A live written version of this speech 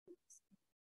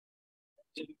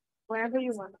Wherever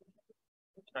you want.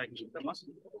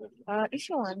 If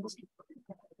you want.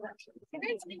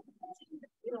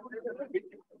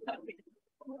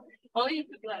 Oh, you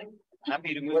could like.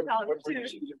 Happy to move.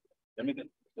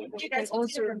 You guys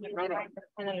also and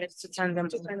then let's send them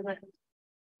to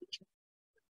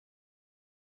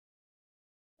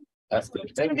That's good.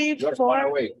 It's gonna be You're far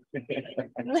away.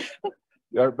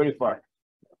 You're very far.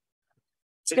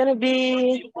 It's gonna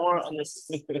be more on this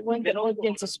when the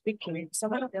audience is speaking.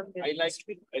 Some of them I like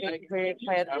very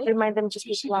quiet. Remind them just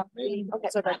to be quiet. Okay,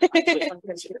 so that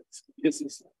this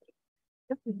is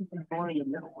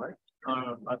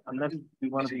Unless we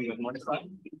want to be modified.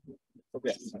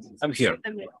 okay. I'm here.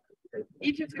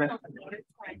 if you feel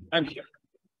I'm here.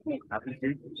 Happy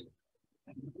to.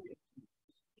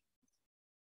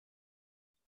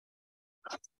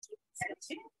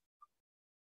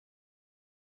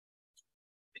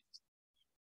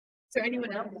 Is there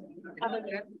anyone else? Other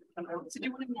than so do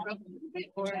you want to be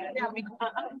or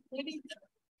maybe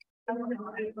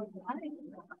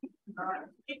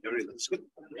That's good.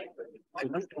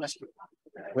 I'd like to ask you,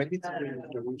 when did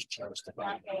the rules change the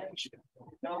fragmentation?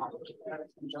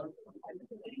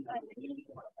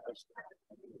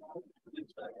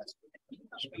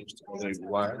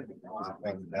 One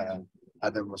and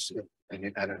other was and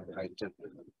then other right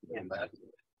in that.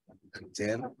 And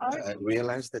then I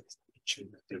realized that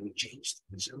they would change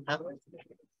somehow.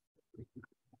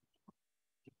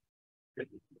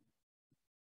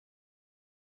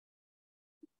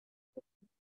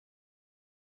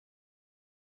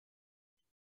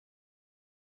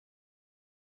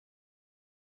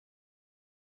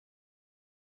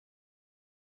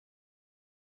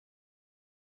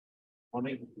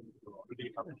 Morning.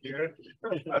 Up here.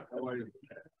 How are you?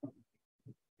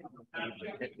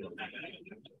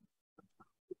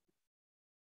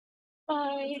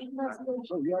 Bye. Nice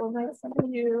to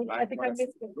meet you. I think I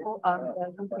missed the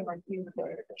something like you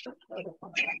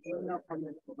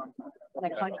but I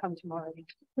can't come tomorrow.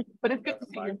 But it's good to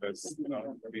see you. There's,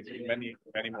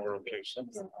 many more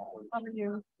occasions. How are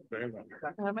you? Very well.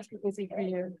 I must be busy for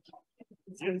you.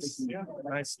 Yes, yeah,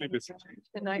 nicely busy.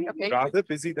 Good night. Okay. Rather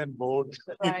busy than bored.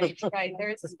 Right. There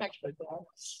is a spectrum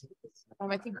there.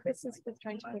 I think Chris is just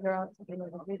trying to figure out something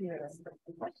with the video.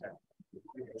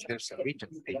 There's a region.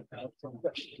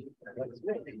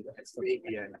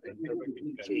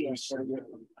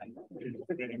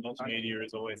 Multimedia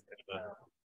is always kind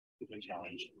of a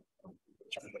challenge.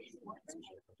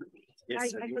 I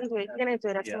can do it. You're gonna do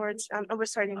it afterwards. We're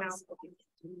starting now.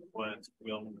 But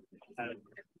we'll have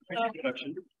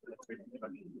introduction.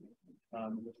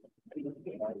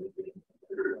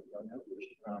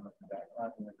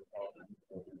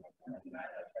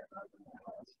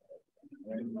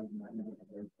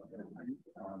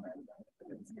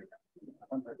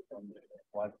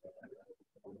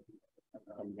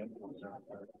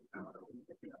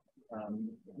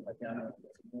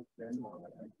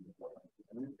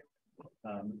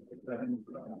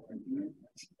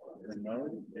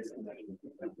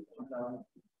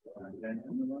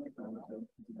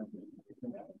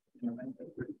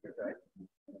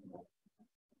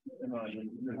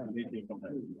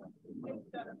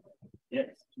 Yes,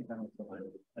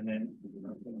 and then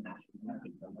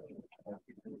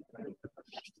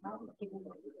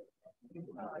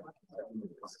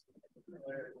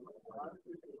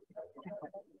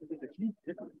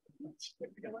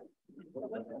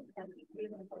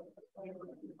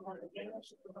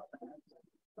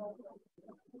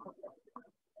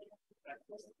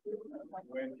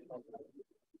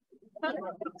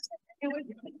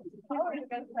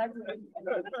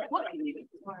What can you do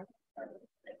tomorrow?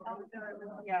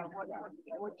 Yeah,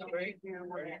 what do you do?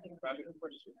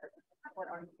 What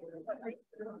are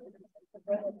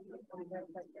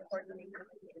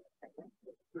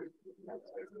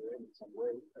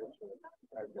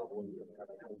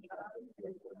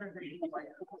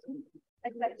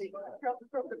Exactly.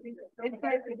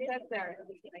 It's there.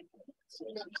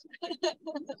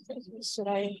 Should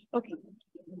I? Okay.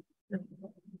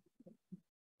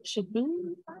 Should be.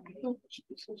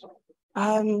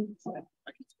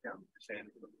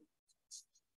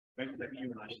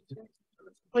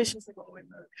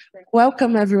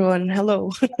 Welcome everyone.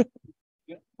 Hello.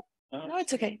 No,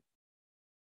 it's okay.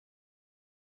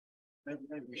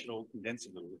 maybe we should all condense a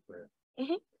little bit.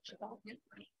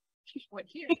 What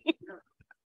here?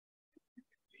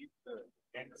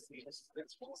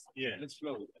 Yeah, let's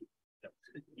flow.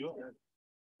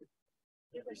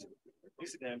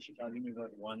 This again, she can give me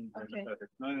that one. Okay.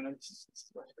 No, it's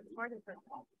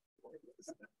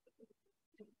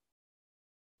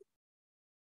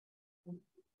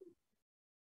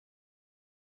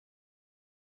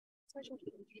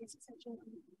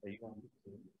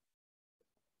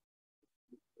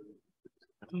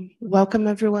Welcome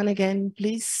everyone again.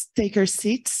 Please take your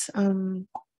seats.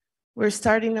 We're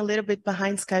starting a little bit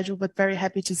behind schedule, but very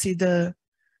happy to see the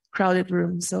crowded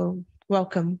room. So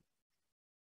welcome.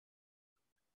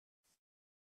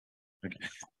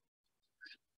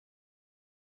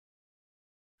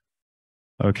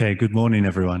 Okay, good morning,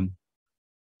 everyone.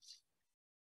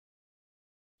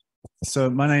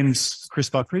 So my name's Chris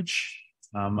Buckridge.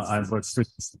 I work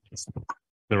with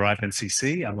the RIPE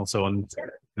NCC. I'm also on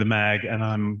the MAG, and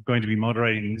I'm going to be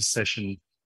moderating this session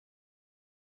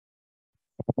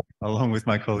along with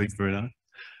my colleague Bruno.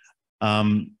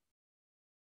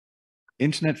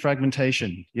 Internet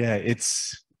fragmentation. Yeah,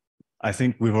 I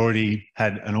think we've already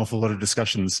had an awful lot of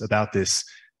discussions about this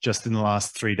just in the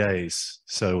last 3 days,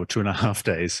 so 2.5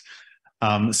 days.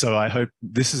 So I hope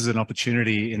this is an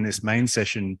opportunity in this main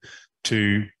session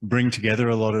to bring together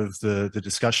a lot of the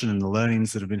discussion and the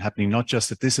learnings that have been happening, not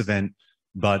just at this event,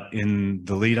 but in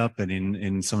the lead up and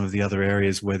in some of the other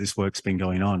areas where this work's been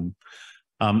going on.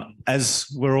 As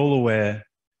we're all aware,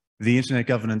 the Internet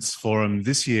Governance Forum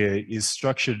this year is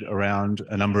structured around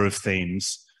a number of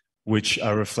themes, which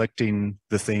are reflecting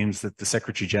the themes that the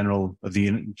Secretary General of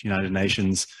the United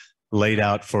Nations laid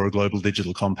out for a global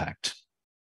digital compact.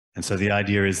 And so the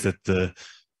idea is that the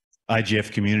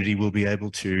IGF community will be able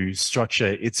to structure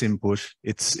its input,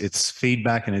 its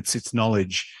feedback and its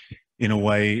knowledge in a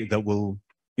way that will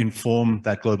inform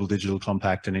that global digital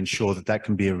compact and ensure that that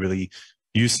can be a really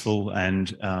useful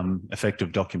and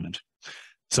effective document.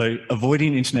 So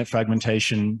avoiding internet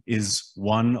fragmentation is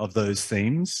one of those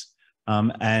themes.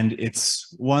 And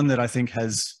it's one that I think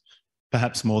has,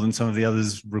 perhaps more than some of the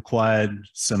others, required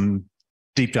some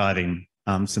deep diving,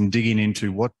 some digging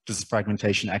into what does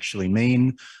fragmentation actually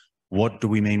mean? What do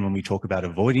we mean when we talk about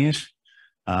avoiding it?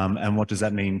 And what does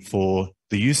that mean for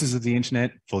the users of the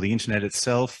internet, for the internet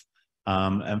itself,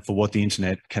 and for what the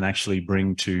internet can actually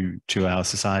bring to our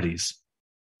societies?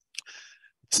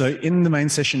 So in the main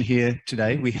session here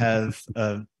today, we have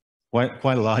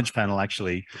quite a large panel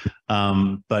actually,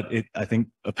 but I think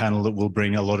a panel that will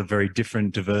bring a lot of very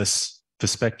different, diverse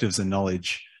perspectives and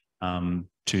knowledge to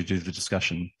do the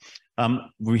discussion.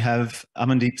 We have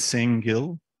Amandeep Singh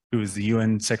Gill, who is the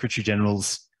UN Secretary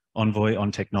General's Envoy on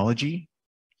Technology.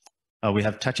 We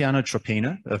have Tatiana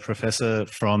Tropina, a professor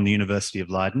from the University of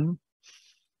Leiden.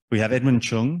 We have Edmund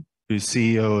Chung, who's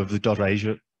CEO of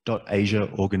the .Asia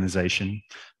organization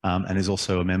and is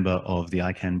also a member of the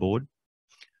ICANN board.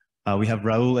 We have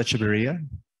Raul Echeverria,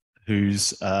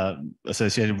 who's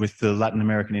associated with the Latin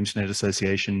American Internet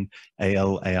Association,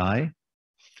 ALAI.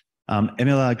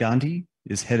 Emila Gandhi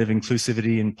is head of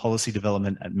inclusivity and policy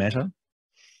development at Meta.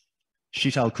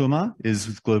 Sheetal Kumar is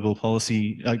with Global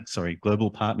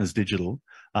Partners Digital,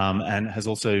 and has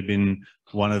also been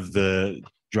one of the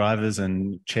drivers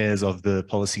and chairs of the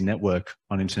policy network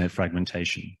on internet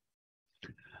fragmentation.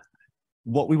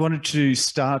 What we wanted to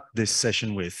start this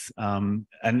session with,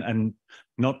 and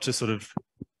not to sort of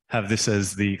have this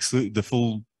as the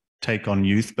full take on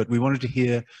youth, but we wanted to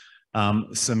hear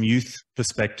some youth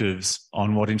perspectives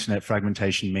on what internet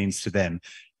fragmentation means to them.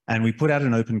 And we put out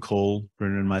an open call,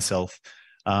 Bruno and myself,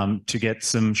 to get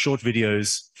some short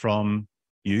videos from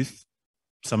youth,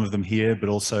 some of them here, but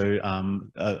also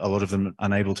a lot of them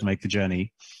unable to make the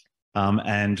journey.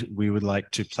 And we would like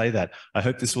to play that. I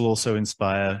hope this will also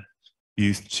inspire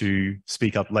youth to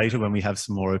speak up later when we have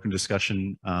some more open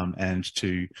discussion and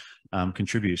to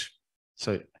contribute.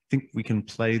 So I think we can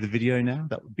play the video now.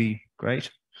 That would be great.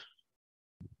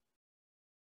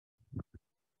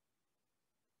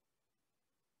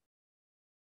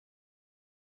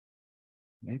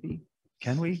 Maybe,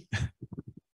 can we?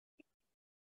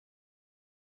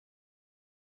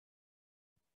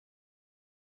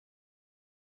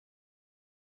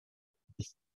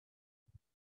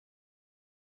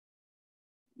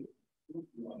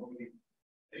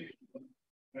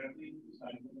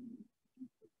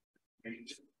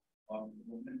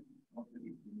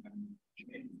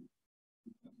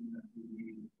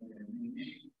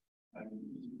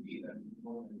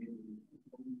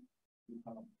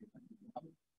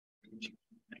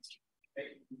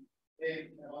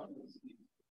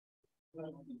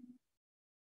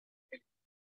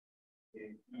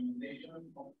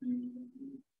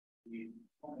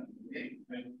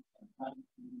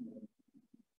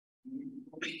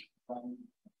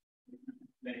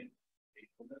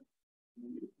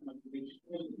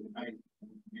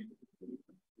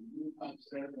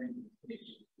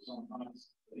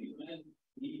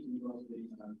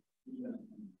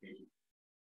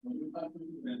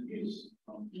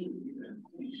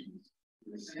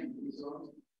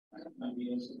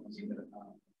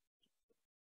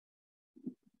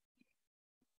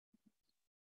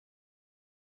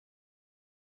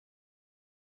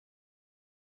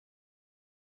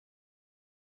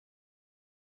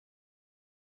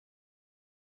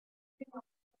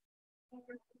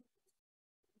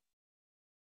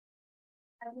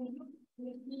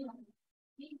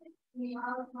 The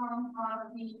outcome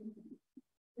of the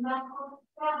medical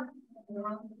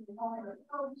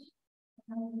approach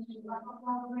and the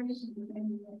collaboration between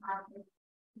the practice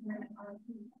and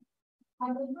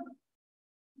however,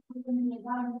 within the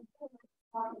environment of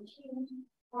the change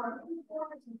or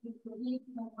performance of the belief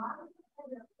in the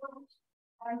approach,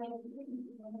 I may be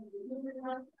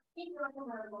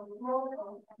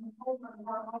role and over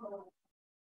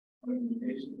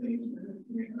Fragmentation things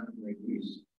like these.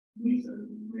 These are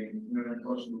very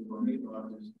possible for me to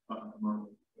artists among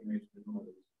information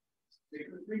knowledge.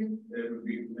 Secondly, there would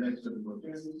be less of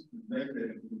processes,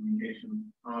 better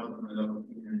communication out of my local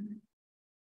community.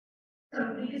 So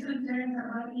these concerns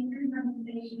about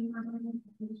implementation of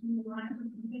communication,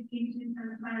 communication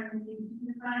and clarity,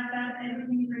 the fact that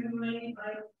everything is regulated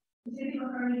by specific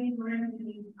authorities or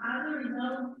entities. As a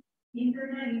result,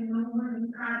 internet is no more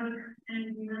democratic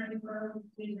and united world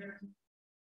standards.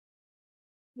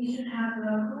 We should have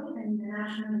local and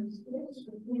national disputes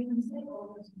with different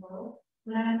stakeholders involved,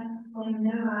 when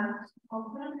their rights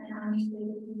open and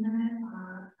unstated internet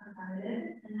are valid,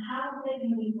 and how they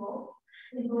can be involved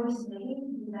in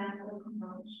voicing the medical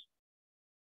approach.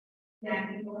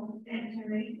 That people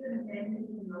integrate the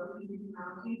benefits of local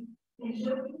technology and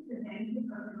showing the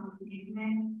benefits of the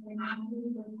internet and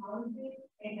actually the policy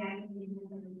against the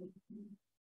internet.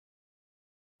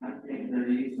 I think there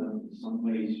is some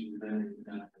ways related to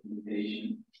that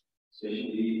communication,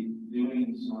 especially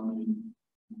doing some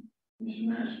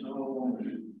international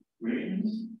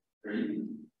agreements, trade,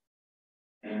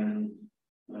 and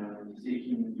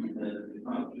seeking that the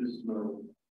countries will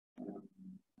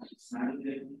sign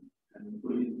it and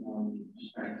put it on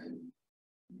perspective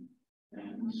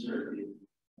and insert it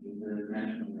in the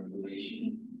national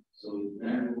regulation. So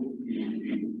that would be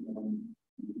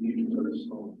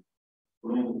universal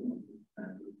role of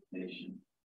that regulation.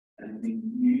 I think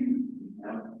you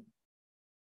have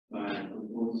by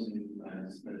proposing,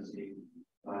 let's say,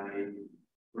 by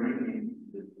bringing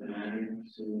the matter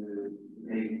to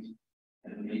date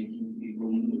and making people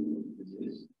know what this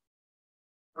is.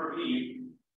 For me,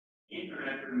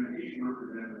 internet communication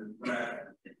represents a threat.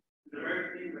 The very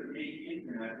thing that makes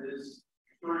internet is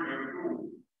extraordinary tool.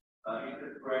 It's a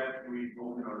threat to its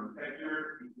open architecture,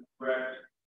 it's a threat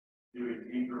to its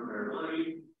interoperability,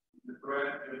 it's a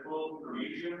threat to full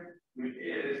information, which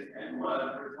is and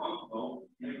was responsible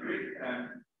in a great extent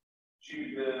to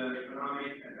the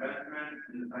economic advancement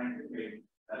and the scientific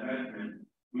advancement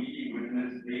we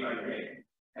witness day by day.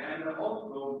 And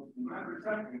also, in my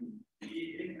perception, the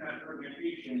internet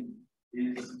fragmentation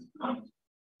is not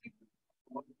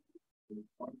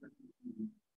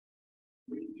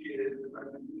which is the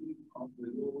fragmentation of the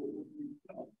global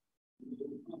itself.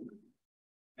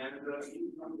 And the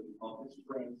income of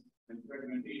stress and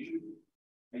fragmentation,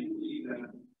 I believe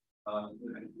that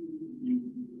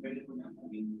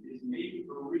is making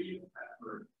a real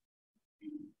effort to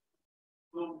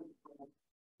focus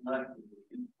on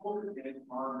important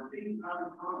on the things out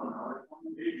of common, our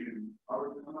common vision, our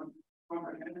common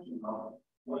comprehension of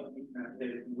what we can say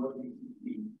and what we can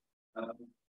see.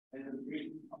 And the great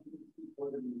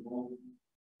important involved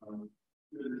to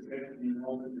the discussion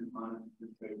involvement in honest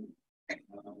discussion.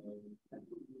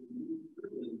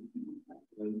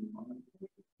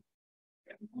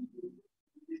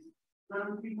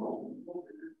 Some people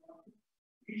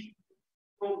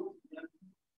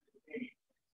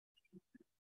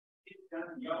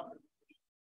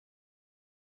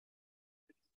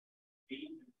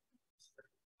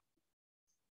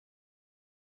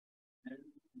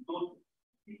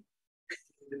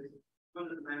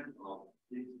fundamental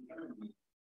is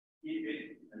keep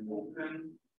it an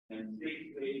open and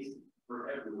safe space for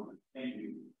everyone. Thank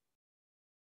you.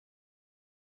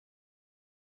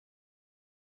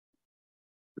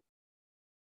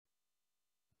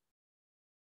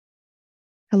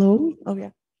 Hello? Oh, yeah.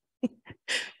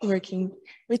 Working.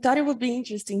 We thought it would be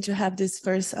interesting to have this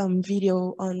first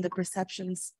video on the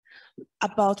perceptions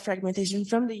about fragmentation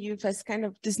from the youth as kind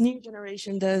of this new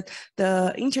generation, the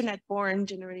internet-born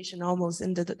generation almost,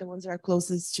 and the ones that are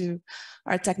closest to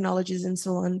our technologies and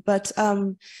so on. But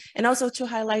and also to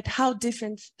highlight how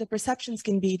different the perceptions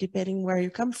can be depending where you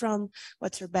come from,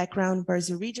 what's your background, where's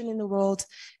your region in the world,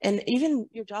 and even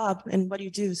your job and what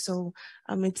you do. So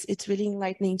it's really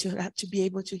enlightening to be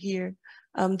able to hear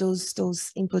those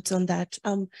inputs on that.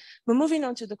 But moving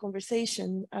on to the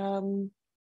conversation,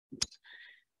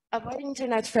 avoiding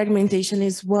internet fragmentation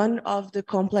is one of the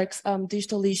complex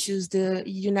digital issues the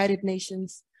United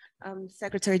Nations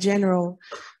Secretary General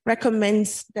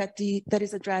recommends that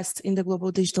is addressed in the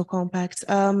Global Digital Compact.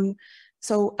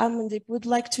 So Amandeep would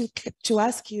like to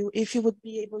ask you if you would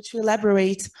be able to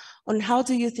elaborate on how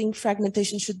do you think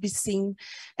fragmentation should be seen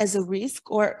as a risk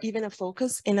or even a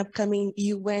focus in upcoming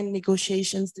UN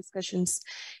negotiations, discussions,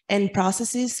 and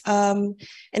processes. And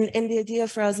the idea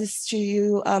for us is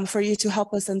for you to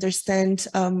help us understand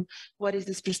what is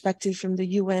this perspective from the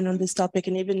UN on this topic.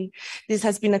 And even this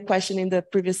has been a question in the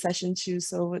previous session too,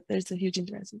 so there's a huge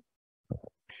interest.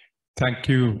 Thank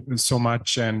you so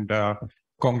much. And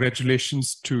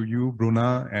congratulations to you,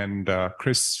 Bruna and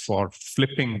Chris, for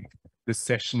flipping this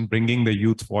session, bringing the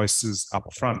youth voices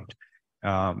up front.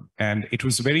 And it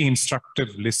was very instructive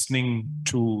listening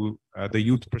to the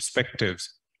youth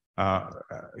perspectives.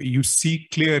 You see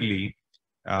clearly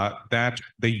that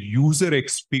the user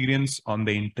experience on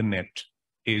the internet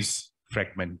is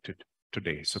fragmented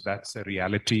today. So that's a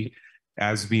reality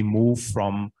as we move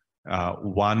from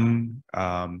one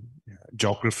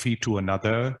geography to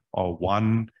another, or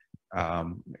one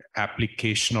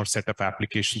application or set of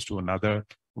applications to another.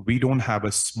 We don't have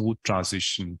a smooth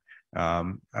transition.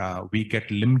 We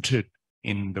get limited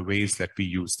in the ways that we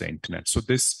use the internet. So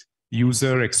this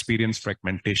user experience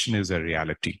fragmentation is a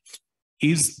reality.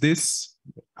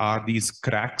 Are these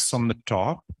cracks on the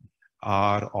top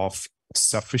are of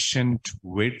sufficient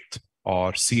width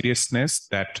or seriousness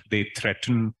that they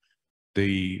threaten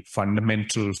the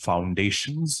fundamental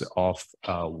foundations of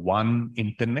one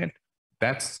internet?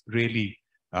 That's really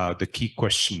the key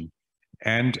question.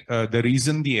 And the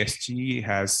reason the SGE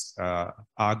has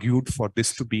argued for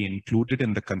this to be included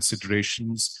in the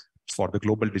considerations for the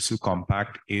Global Digital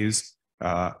Compact is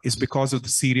because of the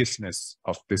seriousness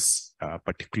of this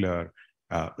particular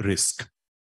risk.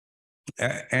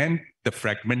 And the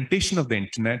fragmentation of the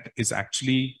internet is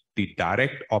actually the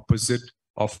direct opposite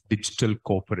of digital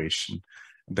cooperation,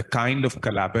 the kind of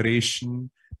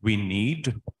collaboration we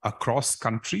need across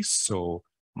countries, so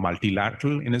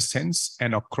multilateral in a sense,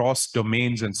 and across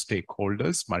domains and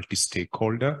stakeholders,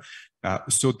 multi-stakeholder.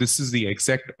 So this is the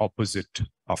exact opposite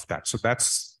of that. So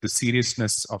that's the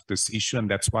seriousness of this issue,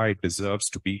 and that's why it deserves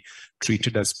to be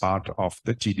treated as part of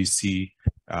the GDC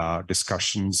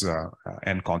discussions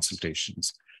and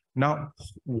consultations. Now,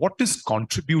 what is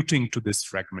contributing to this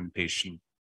fragmentation?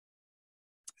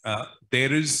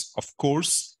 There is, of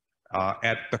course,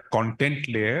 at the content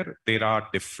layer, there are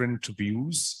different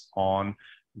views on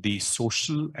the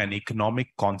social and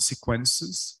economic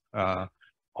consequences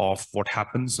of what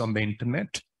happens on the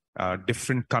internet.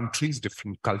 Different countries,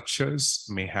 different cultures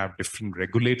may have different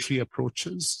regulatory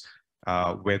approaches,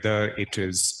 whether it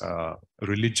is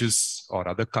religious or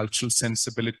other cultural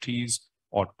sensibilities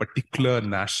or particular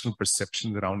national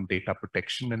perceptions around data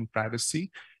protection and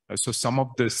privacy. So some of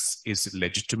this is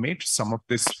legitimate. Some of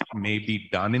this may be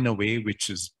done in a way which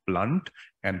is blunt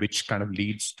and which kind of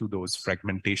leads to those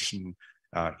fragmentation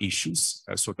issues.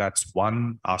 So that's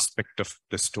one aspect of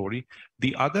the story.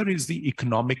 The other is the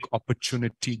economic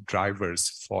opportunity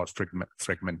drivers for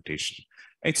fragmentation.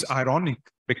 It's ironic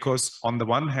because on the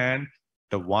one hand,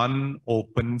 the one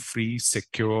open, free,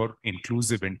 secure,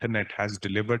 inclusive internet has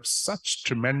delivered such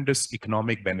tremendous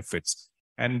economic benefits.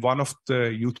 And one of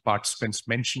the youth participants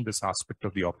mentioned this aspect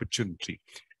of the opportunity.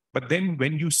 But then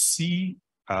when you see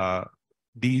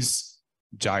these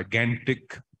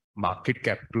gigantic market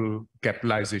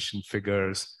capitalization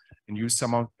figures, and you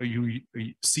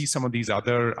see some of these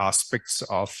other aspects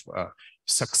of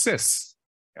success,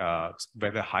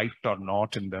 whether hyped or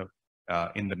not in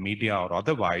the media or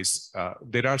otherwise,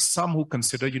 there are some who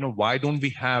consider, why don't we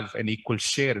have an equal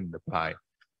share in the pie?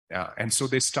 And so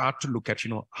they start to look at,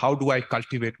 how do I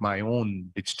cultivate my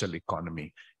own digital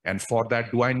economy? And for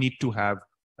that, do I need to have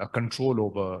a control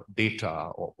over data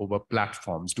or over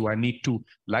platforms? Do I need to,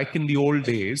 like in the old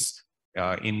days,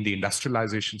 in the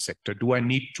industrialization sector, do I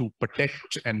need to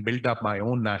protect and build up my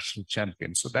own national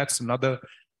champion? So that's another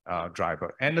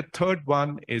driver. And the third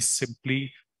one is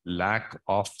simply lack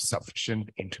of sufficient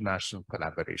international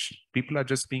collaboration. People are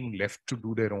just being left to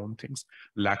do their own things,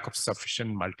 lack of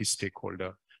sufficient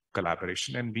multi-stakeholder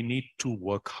collaboration, and we need to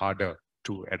work harder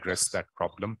to address that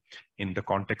problem in the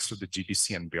context of the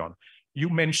GDC and beyond. You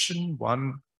mentioned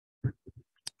one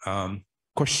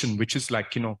question, which is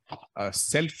like,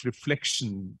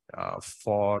 self-reflection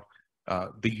for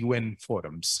the UN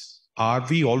forums. Are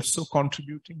we also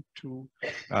contributing to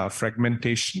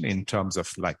fragmentation in terms of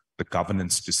like the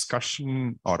governance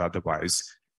discussion or otherwise?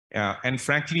 And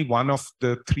frankly, one of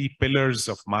the three pillars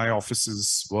of my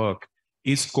office's work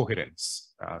is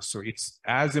coherence. So it's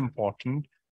as important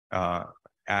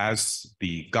as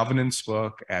the governance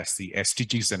work, as the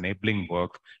SDGs enabling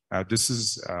work. This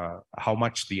is how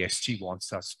much the SG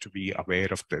wants us to be aware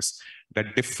of this,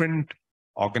 that different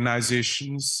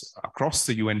organizations across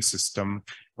the UN system,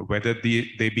 whether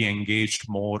they be engaged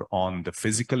more on the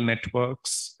physical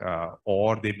networks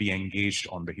or they be engaged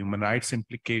on the human rights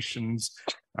implications,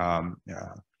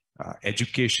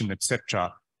 education,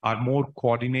 etc., are more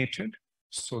coordinated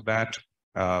so that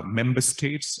member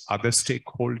states, other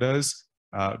stakeholders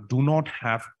do not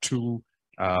have to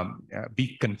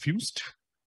be confused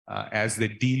as they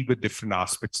deal with different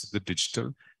aspects of the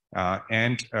digital.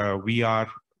 And we are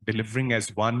delivering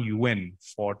as one UN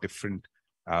for different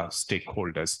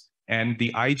stakeholders. And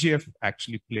the IGF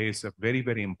actually plays a very,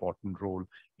 very important role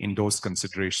in those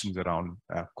considerations around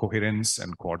coherence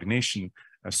and coordination,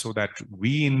 so that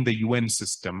we in the UN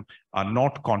system are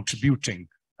not contributing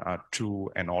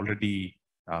to an already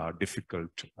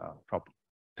difficult problem.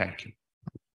 Thank you.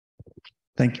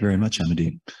 Thank you very much,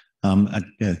 Amadee.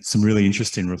 Yeah, some really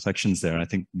interesting reflections there. I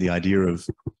think the idea of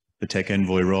the tech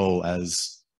envoy role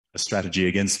as a strategy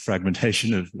against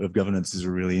fragmentation of governance is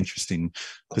a really interesting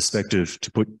perspective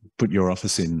to put your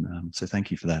office in. So thank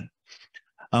you for that.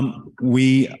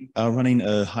 We are running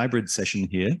a hybrid session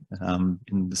here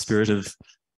in the spirit of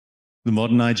the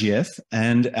modern IGF.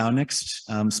 And our next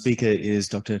speaker is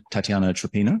Dr. Tatiana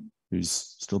Tropina,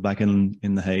 who's still back in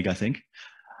The Hague, I think.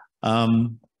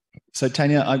 So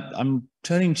Tanya, I'm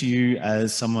turning to you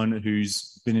as someone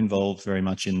who's been involved very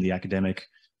much in the academic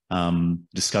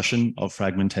discussion of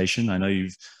fragmentation. I know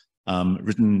you've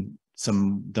done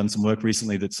some work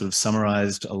recently that sort of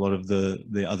summarized a lot of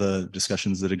the other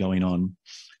discussions that are going on.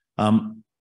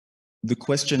 The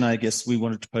question I guess we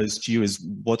wanted to pose to you is,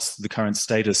 what's the current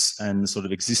status and sort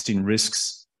of existing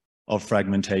risks of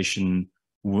fragmentation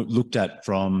looked at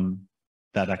from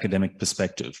that academic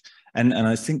perspective? And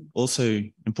I think also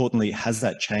importantly, has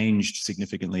that changed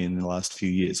significantly in the last few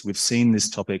years? We've seen this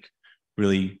topic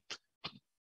really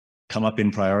come up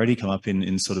in priority, come up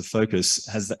in sort of focus.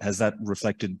 Has that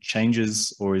reflected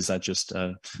changes, or is that just,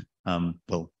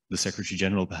 well, the Secretary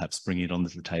General perhaps bringing it onto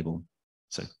the table?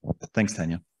 So thanks,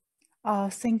 Tanya.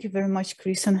 Thank you very much,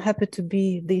 Chris. I'm happy to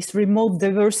be this remote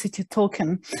diversity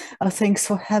token. Thanks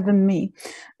for having me.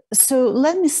 So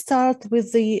let me start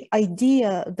with the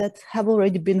idea that have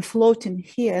already been floating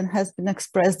here and has been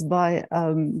expressed by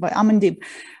Amadee,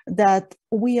 that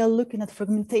we are looking at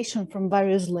fragmentation from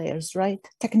various layers, right?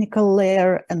 Technical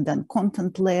layer, and then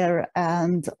content layer,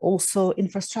 and also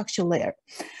infrastructure layer.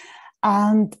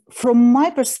 And from my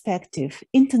perspective,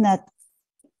 internet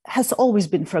has always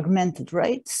been fragmented,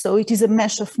 right? So it is a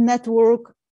mesh of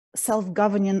network,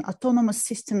 self-governing autonomous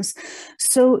systems.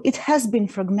 So it has been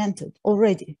fragmented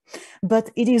already, but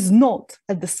it is not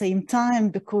at the same time,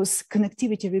 because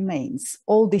connectivity remains.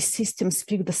 All these systems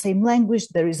speak the same language.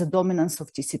 There is a dominance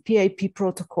of TCP/IP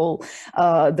protocol.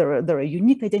 There are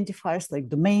unique identifiers like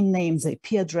domain names,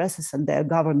 IP addresses, and they are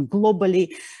governed globally.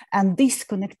 And this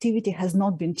connectivity has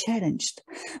not been challenged.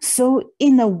 So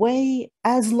in a way,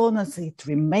 as long as it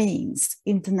remains,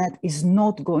 internet is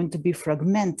not going to be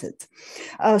fragmented.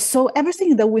 So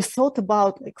everything that we thought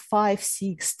about like 5,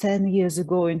 6, 10 years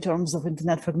ago in terms of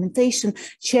internet fragmentation,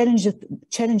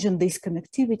 challenging this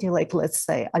connectivity, like let's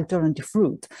say alternative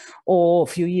route, or a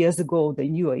few years ago the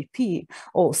new IP,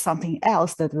 or something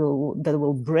else that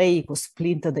will break or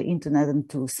splinter the internet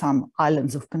into some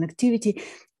islands of connectivity,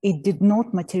 it did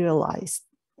not materialize,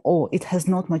 or it has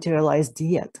not materialized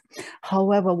yet.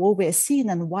 However, what we're seeing,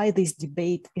 and why this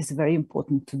debate is very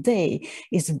important today,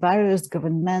 is various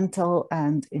governmental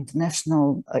and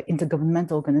international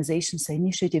intergovernmental organizations and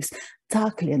initiatives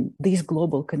tackling this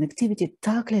global connectivity,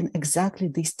 tackling exactly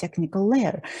this technical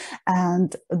layer.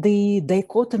 And the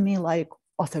dichotomy like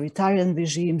authoritarian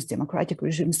regimes, democratic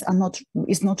regimes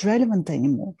is not relevant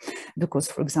anymore, because,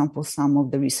 for example, some of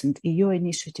the recent EU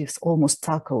initiatives almost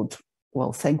tackled,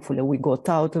 well, thankfully we got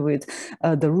out of it,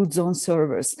 the root zone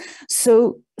servers.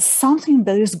 So something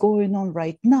that is going on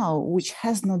right now, which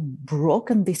has not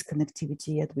broken this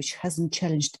connectivity yet, which hasn't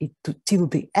challenged it till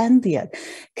the end yet,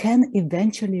 can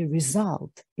eventually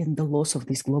result in the loss of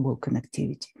this global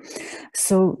connectivity.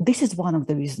 So this is one of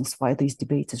the reasons why this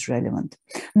debate is relevant.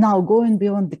 Now, going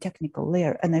beyond the technical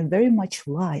layer, and I very much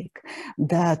like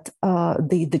that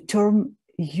the term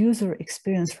user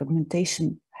experience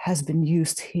fragmentation has been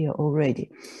used here already.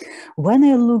 When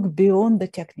I look beyond the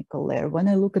technical layer, when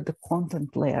I look at the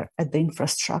content layer, at the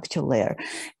infrastructure layer,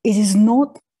 it is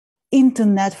not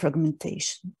internet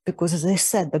fragmentation, because as I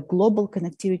said, the global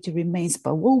connectivity remains,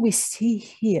 but what we see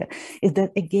here is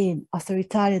that, again,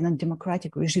 authoritarian and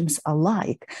democratic regimes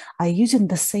alike are using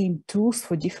the same tools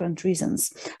for different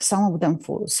reasons, some of them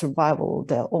for survival of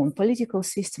their own political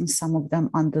systems, some of them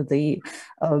under the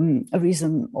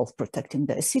reason of protecting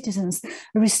their citizens,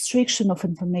 restriction of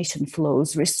information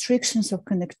flows, restrictions of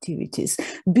connectivities,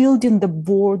 building the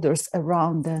borders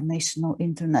around their national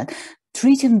internet,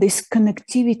 treating this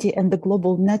connectivity and the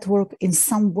global network in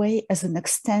some way as an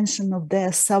extension of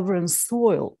their sovereign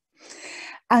soil.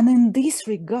 And in this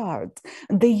regard,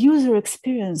 the user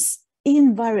experience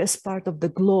in various parts of the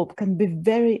globe can be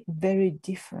very, very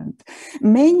different.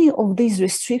 Many of these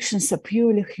restrictions are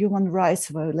purely human rights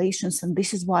violations, and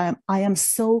this is why I am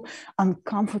so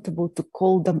uncomfortable to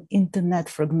call them internet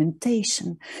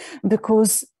fragmentation,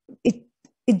 because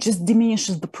it just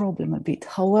diminishes the problem a bit.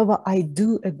 However, I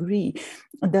do agree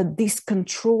that this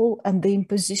control and the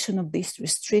imposition of these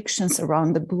restrictions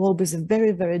around the globe is a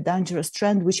very, very dangerous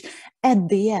trend, which at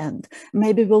the end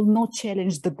maybe will not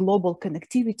challenge the global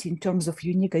connectivity in terms of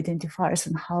unique identifiers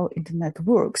and how internet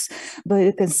works, but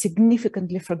it can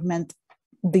significantly fragment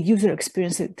the user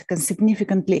experience. It can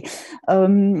significantly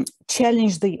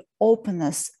challenge the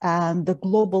openness and the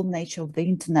global nature of the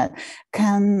internet,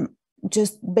 can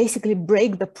just basically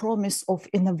break the promise of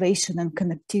innovation and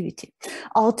connectivity.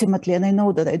 Ultimately, and I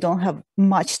know that I don't have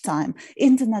much time,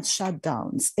 internet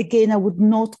shutdowns, again, I would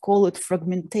not call it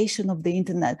fragmentation of the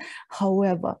internet.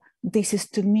 However, this is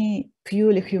to me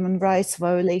purely human rights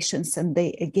violations, and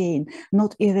they, again,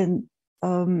 not even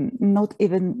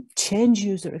change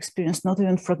user experience, not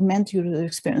even fragment user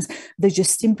experience. They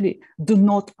just simply do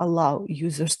not allow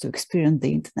users to experience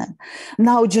the internet.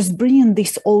 Now, just bringing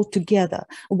this all together,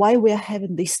 why we are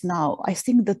having this now, I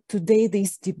think that today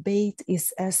this debate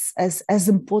is as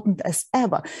important as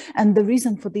ever. And the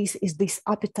reason for this is this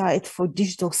appetite for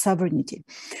digital sovereignty,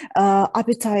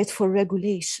 appetite for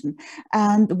regulation.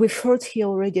 And we've heard here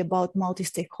already about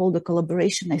multi-stakeholder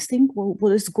collaboration. I think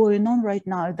what is going on right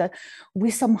now is that we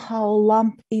somehow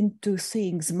lump into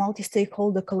things,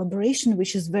 multi-stakeholder collaboration,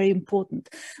 which is very important,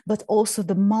 but also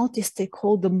the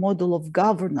multi-stakeholder model of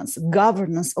governance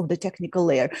of the technical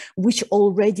layer, which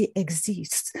already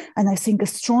exists. And I think a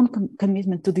strong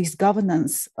commitment to this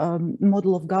governance,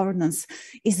 model of governance,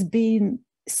 is being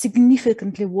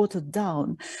significantly watered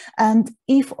down. And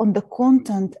if on the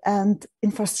content and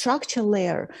infrastructure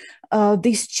layer,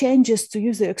 these changes to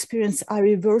user experience are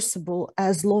reversible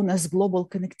as long as global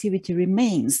connectivity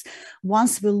remains,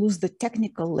 once we lose the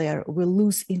technical layer, we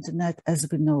lose internet as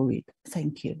we know it.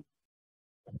 Thank you.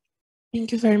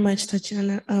 Thank you very much,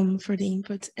 Tatiana, for the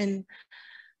input. And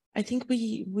I think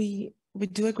we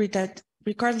do agree that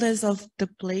regardless of the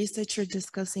place that you're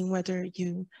discussing, whether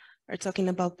you are talking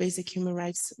about basic human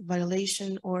rights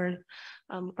violation or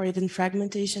even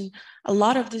fragmentation, a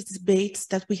lot of the debates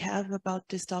that we have about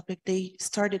this topic, they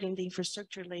started in the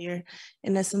infrastructure layer.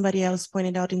 And as somebody else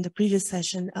pointed out in the previous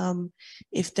session,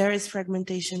 if there is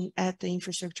fragmentation at the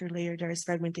infrastructure layer, there is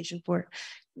fragmentation for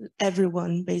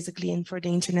everyone basically, and for the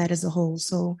internet as a whole.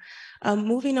 So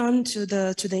moving on to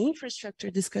the infrastructure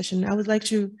discussion, I would like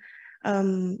to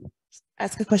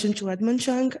ask a question to Edmund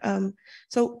Chung.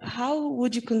 So how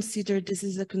would you consider this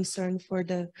is a concern for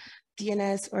the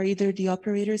DNS or either the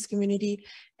operators community?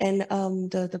 And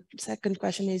the second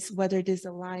question is whether this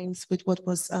aligns with what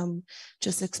was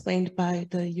just explained by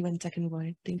the UN Tech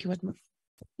Envoy. Thank you, Edmund.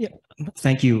 Yeah,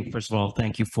 thank you. First of all,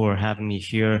 thank you for having me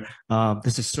here.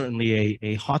 This is certainly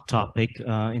a hot topic,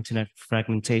 internet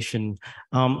fragmentation.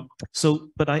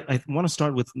 But I want to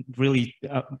start with really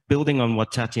building on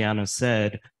what Tatiana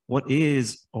said. What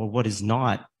is or what is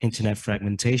not internet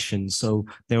fragmentation? So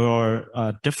there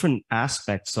are different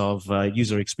aspects of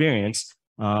user experience.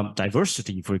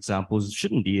 Diversity, for example,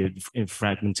 shouldn't be a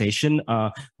fragmentation.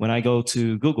 When I go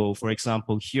to Google, for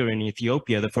example, here in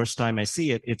Ethiopia, the first time I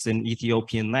see it, it's in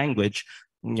Ethiopian language.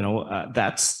 You know,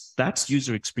 that's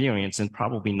user experience and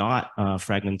probably not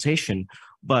fragmentation.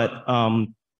 But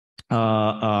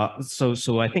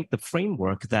so I think the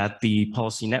framework that the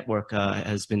policy network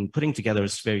has been putting together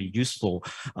is very useful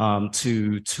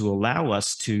to allow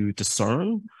us to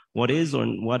discern what is or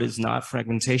what is not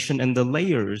fragmentation, and the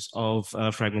layers of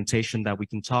fragmentation that we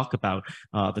can talk about,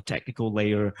 the technical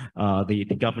layer,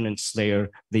 the governance layer,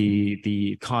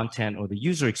 the content or the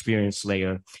user experience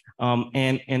layer.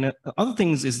 And other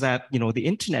things is that, you know, the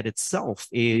internet itself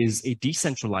is a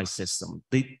decentralized system.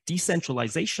 The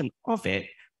decentralization of it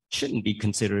shouldn't be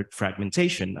considered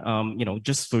fragmentation. You know,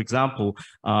 just for example,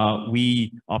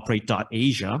 we operate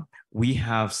 .asia, we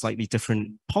have slightly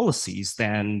different policies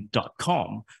than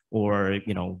 .com or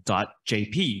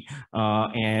 .jp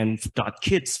and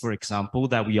 .kids, for example,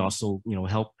 that we also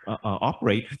help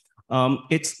operate.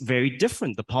 It's very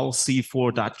different. The policy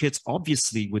for .kids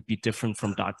obviously would be different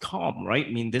from .com, right?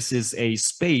 I mean, this is a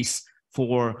space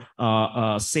for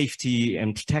safety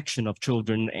and protection of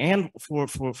children and for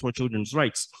children's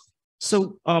rights.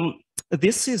 So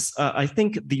this is, I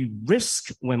think, the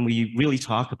risk when we really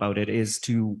talk about it is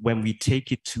when we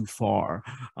take it too far,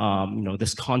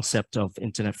 this concept of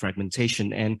internet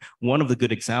fragmentation. And one of the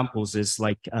good examples is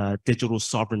like digital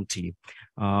sovereignty.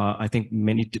 I think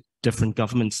many different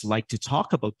governments like to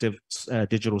talk about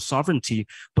digital sovereignty,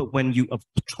 but when you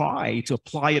try to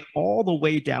apply it all the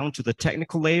way down to the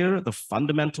technical layer, the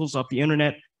fundamentals of the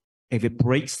internet, if it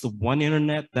breaks the one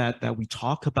internet that we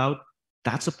talk about,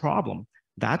 that's a problem.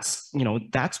 That's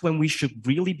when we should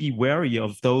really be wary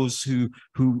of those who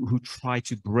try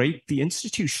to break the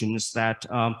institutions that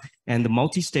and the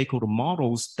multi-stakeholder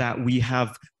models that we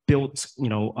have built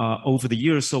over the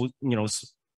years. So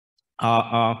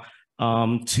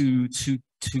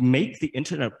to make the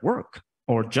internet work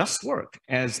or just work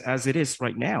as it is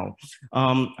right now.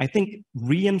 I think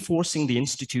reinforcing the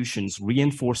institutions,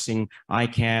 reinforcing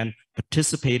ICANN,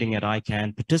 participating at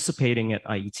ICANN, participating at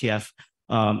IETF,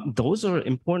 those are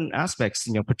important aspects,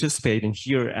 participating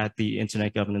here at the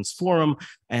Internet Governance Forum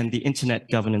and the Internet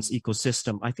Governance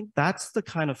ecosystem. I think that's the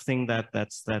kind of thing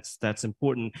that's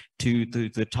important to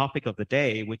the topic of the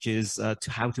day, which is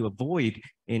how to avoid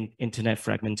internet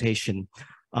fragmentation.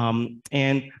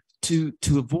 And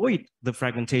to avoid the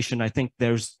fragmentation, I think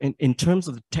there's, in terms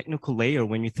of the technical layer,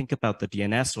 when you think about the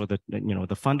DNS or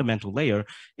the fundamental layer,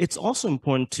 it's also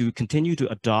important to continue to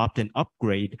adopt and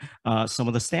upgrade some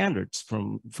of the standards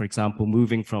for example,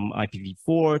 moving from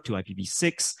IPv4 to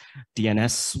IPv6,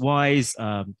 DNS-wise,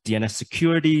 DNS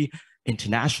security,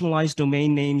 internationalized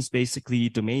domain names, basically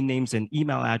domain names and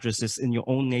email addresses in your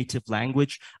own native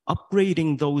language.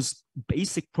 Upgrading those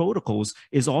basic protocols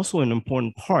is also an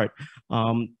important part.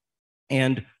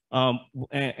 And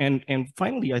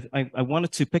finally, I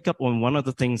wanted to pick up on one of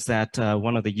the things that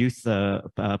one of the youth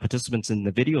participants in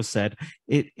the video said.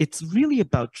 It's really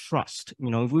about trust.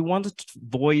 If we wanted to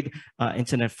avoid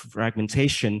internet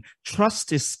fragmentation,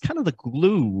 trust is kind of the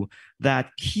glue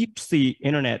that keeps the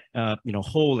internet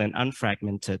whole and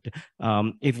unfragmented.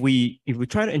 If we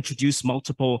try to introduce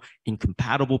multiple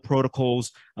incompatible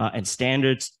protocols and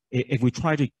standards, if we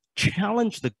try to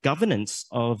challenge the governance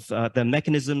of the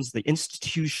mechanisms, the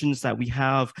institutions that we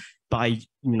have by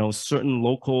certain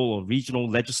local or regional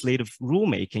legislative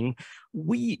rulemaking,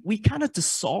 we kind of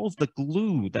dissolve the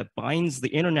glue that binds the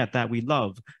internet that we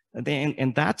love.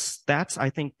 And that's I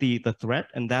think the threat,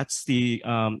 and that's the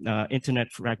internet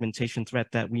fragmentation threat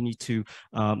that we need to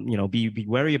be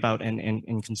wary about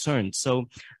and concerned. So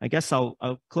I guess I'll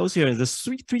close here. There's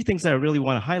three things that I really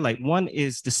want to highlight. One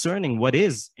is discerning what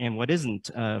is and what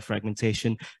isn't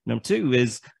fragmentation. Number two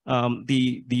is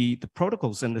the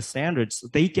protocols and the standards,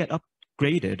 they get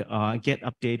upgraded, get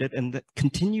updated, and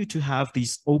continue to have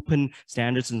these open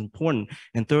standards is important.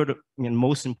 And third and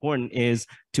most important is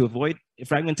to avoid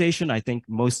fragmentation. I think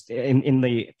most in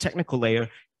the technical layer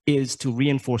is to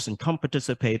reinforce and come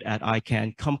participate at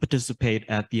ICANN, come participate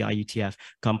at the IETF,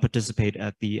 come participate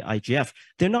at the IGF.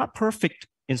 They're not perfect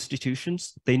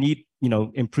institutions. They need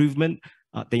improvement.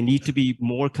 They need to be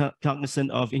more cognizant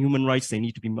of human rights. They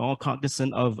need to be more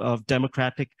cognizant of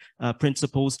democratic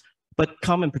principles. But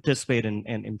come and participate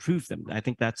and improve them. I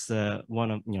think that's one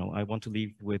of I want to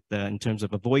leave with in terms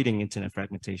of avoiding internet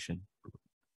fragmentation.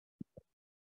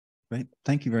 Great,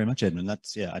 thank you very much, Edmund.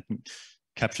 That's I think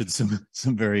captured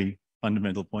some very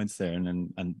fundamental points there,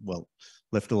 and well,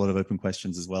 left a lot of open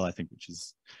questions as well, I think, which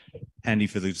is handy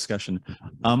for the discussion.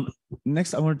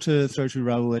 Next, I wanted to throw to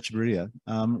Raul Echeverria.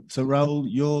 So Raul,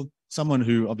 you're someone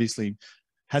who obviously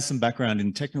has some background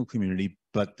in technical community,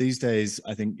 but these days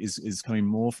I think is coming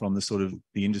more from the sort of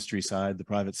the industry side, the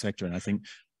private sector, and I think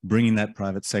bringing that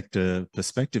private sector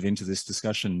perspective into this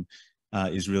discussion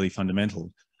is really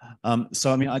fundamental.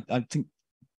 So I mean, I think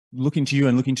looking to you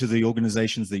and looking to the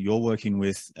organizations that you're working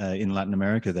with in Latin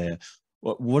America there,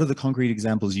 what are the concrete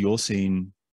examples you're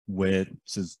seeing where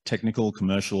technical,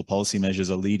 commercial, policy measures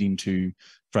are leading to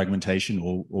fragmentation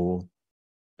or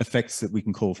effects that we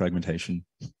can call fragmentation?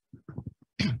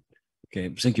 Okay,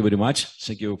 thank you very much.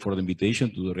 Thank you for the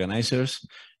invitation to the organizers.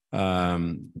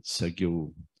 Thank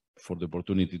you for the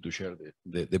opportunity to share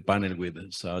the panel with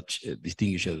such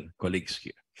distinguished colleagues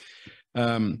here.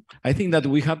 I think that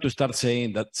we have to start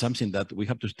saying that something that we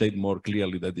have to state more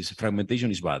clearly, that this fragmentation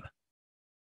is bad.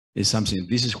 It's something,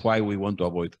 this is why we want to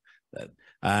avoid that.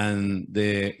 And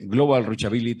the global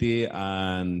reachability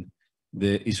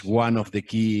is one of the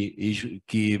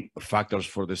key factors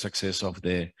for the success of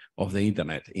the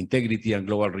internet. Integrity and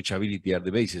global reachability are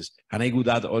the basis. And I would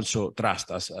add also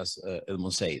trust, as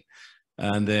Edmond said.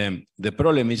 And the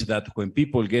problem is that when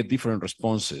people get different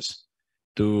responses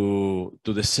to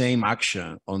the same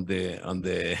action on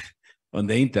the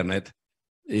internet,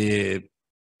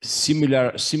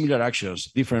 similar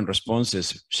actions, different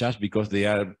responses, just because they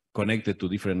are connected to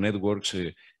different networks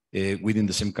within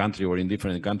the same country or in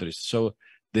different countries. So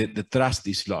the trust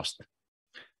is lost,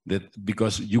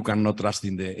 because you cannot trust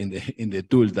in the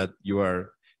tool that you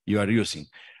are using.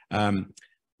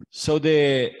 So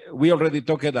we already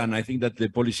talked, and I think that the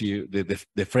policy,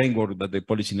 the framework that the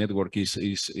policy network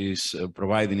is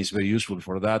providing is very useful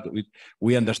for that.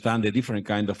 We understand the different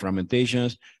kind of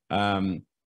fragmentations.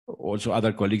 Also,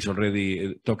 other colleagues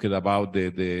already talked about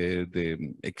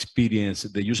the experience,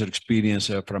 the user experience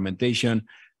fragmentation.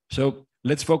 So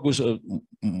let's focus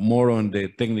more on the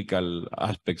technical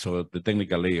aspects or the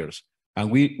technical layers. And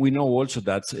we know also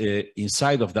that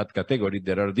inside of that category,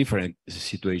 there are different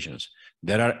situations.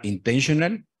 There are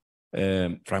intentional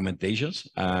fragmentations,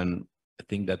 and I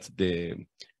think that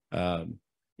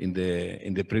in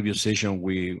the previous session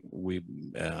we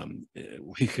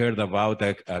heard about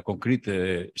a concrete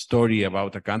story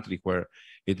about a country where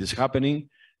it is happening,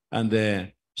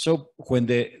 and so when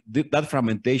that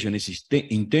fragmentation is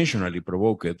intentionally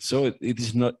provoked, so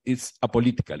it's a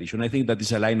political issue, and I think that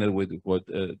is aligned with what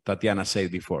Tatiana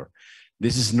said before.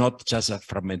 This is not just a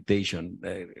fragmentation.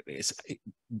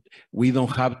 We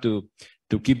don't have to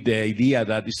keep the idea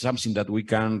that it's something that we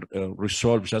can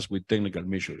resolve just with technical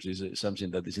measures. It's something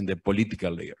that is in the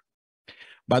political layer.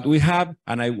 But we have,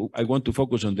 and I want to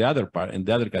focus on the other part, and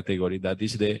the other category, that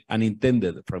is the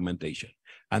unintended fragmentation.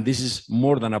 And this is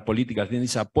more than a political thing,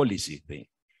 it's a policy thing.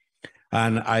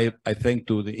 And I thank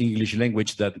to the English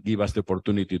language that give us the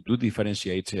opportunity to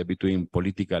differentiate between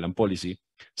political and policy,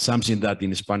 something that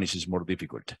in Spanish is more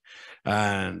difficult.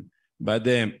 But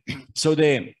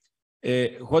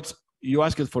what you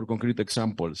asked for concrete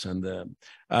examples,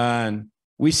 and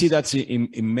we see that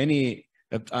in many,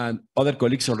 and other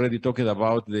colleagues already talked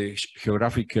about the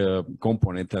geographic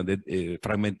component and the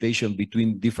fragmentation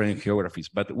between different geographies,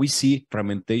 but we see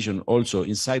fragmentation also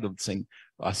inside of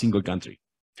a single country.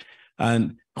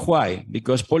 And why?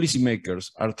 Because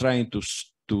policymakers are trying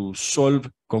to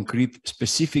solve concrete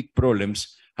specific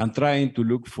problems and trying to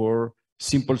look for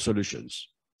simple solutions.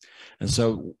 And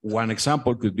so one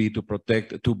example could be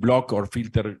to block or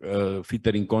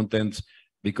filtering contents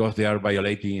because they are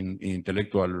violating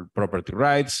intellectual property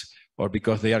rights, or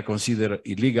because they are considered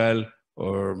illegal,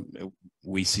 or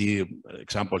we see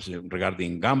examples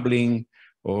regarding gambling,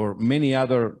 or many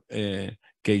other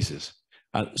cases.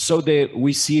 So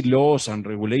we see laws and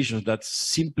regulations that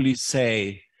simply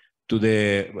say to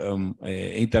the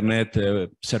internet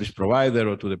service provider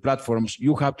or to the platforms,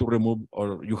 you have to remove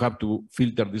or you have to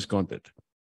filter this content.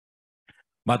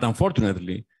 But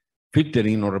unfortunately,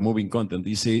 filtering or removing content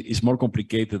is more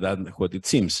complicated than what it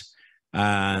seems.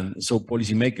 And so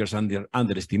policymakers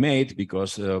underestimate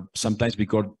because sometimes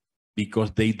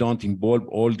because they don't involve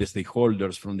all the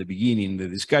stakeholders from the beginning in the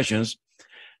discussions.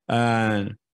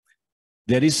 And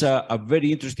there is a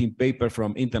very interesting paper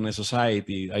from Internet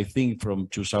Society, I think from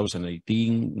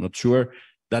 2018, not sure,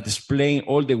 that explain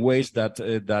all the ways that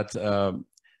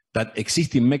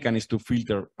existing mechanisms to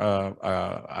filter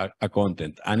a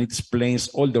content, and it explains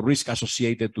all the risk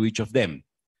associated to each of them.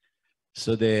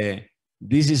 So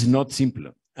this is not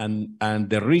simple, and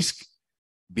the risk,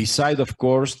 beside of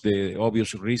course the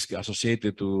obvious risk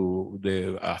associated to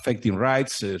the affecting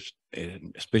rights,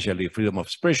 especially freedom of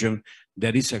expression,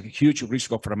 there is a huge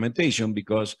risk of fragmentation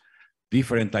because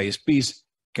different ISPs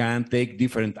can take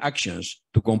different actions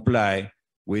to comply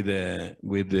with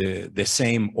the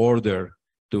same order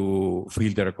to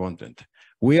filter content.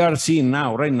 We are seeing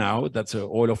right now that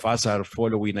all of us are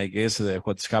following, I guess,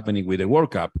 what's happening with the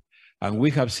World Cup. And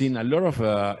we have seen a lot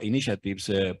of initiatives,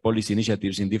 policy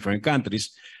initiatives in different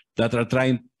countries that are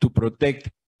trying to protect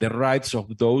the rights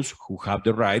of those who have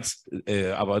the rights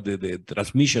about the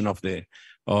transmission of the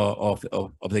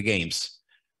games.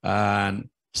 And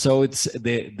so it's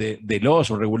the laws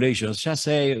or regulations just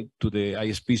say to the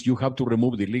ISPs, you have to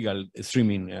remove the illegal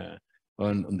streaming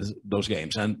on those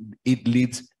games, and it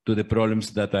leads to the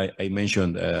problems that I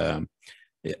mentioned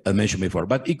before.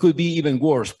 But it could be even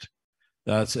worse.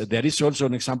 There is also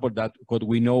an example that what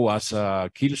we know as a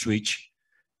kill switch,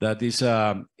 that is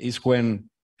when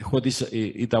what is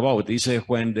it about? Is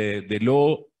when the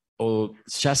law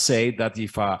just say that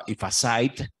if a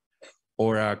site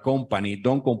or a company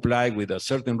don't comply with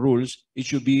certain rules, it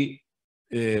should be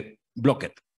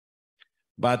blocked.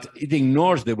 But it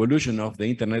ignores the evolution of the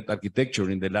internet architecture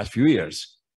in the last few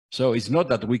years. So it's not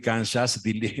that we can just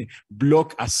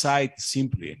block a site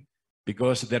simply,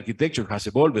 because the architecture has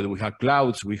evolved. We have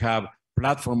clouds, we have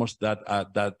platforms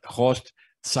that host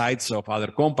sites of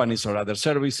other companies or other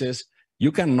services.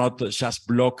 You cannot just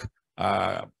block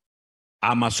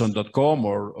Amazon.com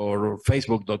or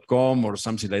Facebook.com or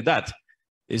something like that.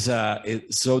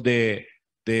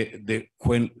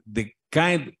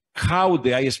 How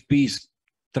the ISPs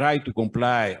try to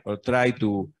comply or try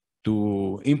to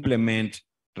implement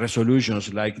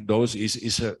resolutions like those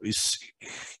is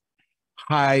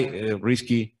high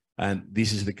risky, and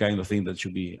this is the kind of thing that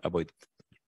should be avoided.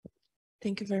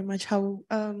 Thank you very much.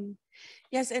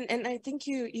 Yes, and I think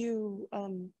you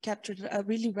captured a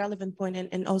really relevant point,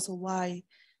 and also why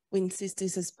we insist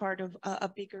this as part of a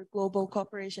bigger global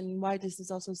cooperation, and why this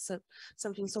is also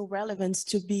something so relevant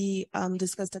to be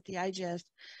discussed at the IGF.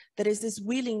 There is this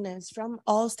willingness from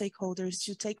all stakeholders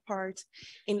to take part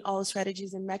in all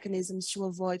strategies and mechanisms to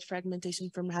avoid fragmentation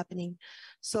from happening.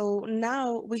 So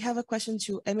now we have a question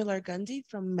to Emilar Gandhi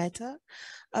from Meta.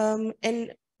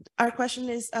 And our question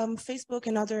is, Facebook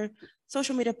and other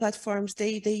social media platforms,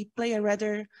 they play a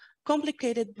rather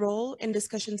complicated role in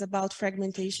discussions about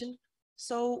fragmentation.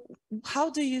 So how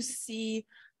do you see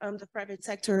the private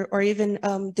sector or even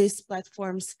these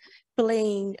platforms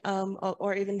playing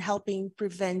or even helping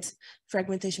prevent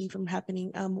fragmentation from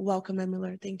happening? Welcome,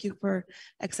 Emilar. Thank you for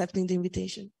accepting the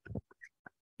invitation.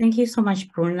 Thank you so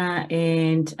much, Bruna,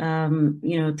 and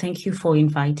thank you for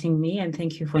inviting me, and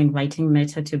thank you for inviting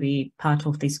Meta to be part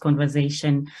of this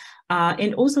conversation.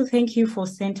 And also thank you for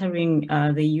centering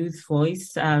the youth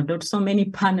voice. Not so many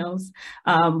panels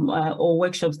or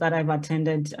workshops that I've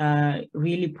attended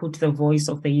really put the voice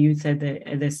of the youth at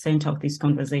the center of this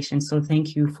conversation. So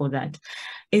thank you for that.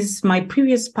 As my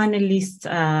previous panelists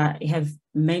have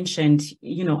mentioned,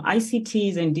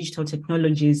 ICTs and digital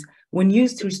technologies, when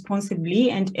used responsibly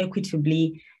and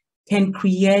equitably, can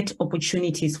create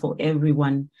opportunities for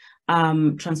everyone,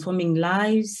 transforming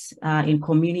lives in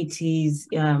communities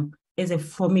is a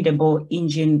formidable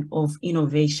engine of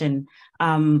innovation.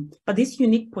 But this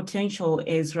unique potential,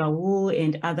 as Raul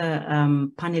and other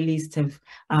panelists have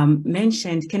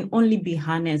mentioned, can only be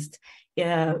harnessed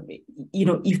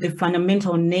if the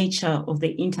fundamental nature of the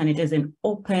internet as an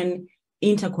open,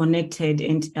 interconnected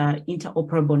and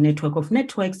interoperable network of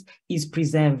networks is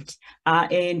preserved.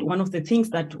 And one of the things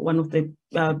that one of the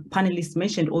panelists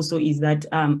mentioned also is that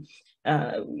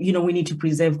we need to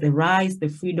preserve the rights, the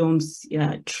freedoms,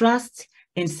 trust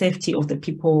and safety of the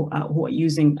people who are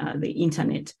using the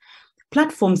internet.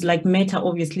 Platforms like Meta,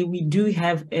 obviously, we do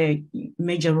have a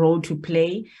major role to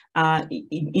play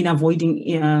in avoiding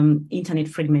internet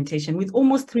fragmentation. With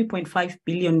almost 3.5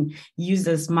 billion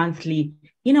users monthly,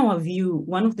 in our view,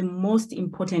 one of the most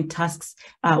important tasks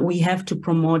we have to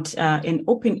promote an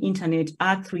open internet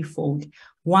are threefold.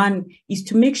 One is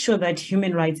to make sure that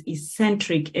human rights is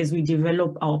centric as we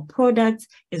develop our products,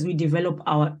 as we develop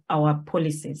our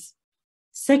policies.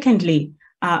 Secondly,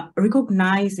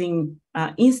 recognizing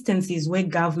instances where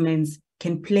governments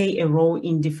can play a role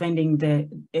in defending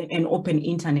an open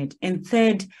internet. And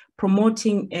third,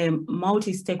 promoting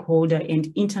multi-stakeholder and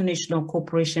international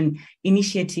cooperation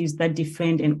initiatives that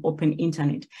defend an open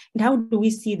internet. And how do we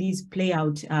see these play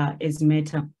out as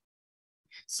Meta?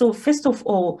 So first of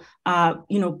all, as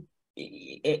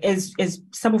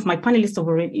some of my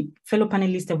fellow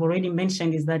panelists have already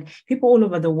mentioned, is that people all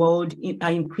over the world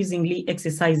are increasingly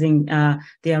exercising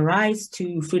their rights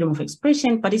to freedom of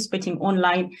expression, participating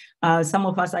online. Some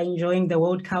of us are enjoying the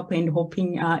World Cup and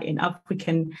hoping an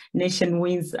African nation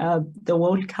wins the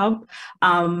World Cup.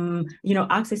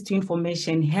 Access to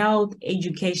information, health,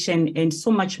 education, and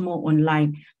so much more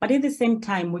online. But at the same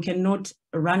time, we cannot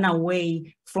run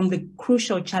away from the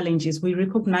crucial challenges. We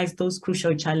recognize those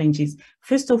crucial challenges.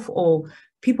 First of all,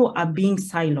 people are being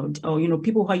siloed, or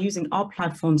people who are using our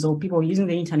platforms or people using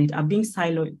the internet are being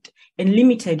siloed and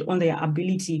limited on their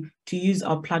ability to use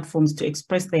our platforms to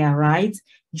express their rights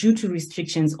due to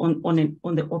restrictions on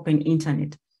the open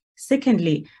internet.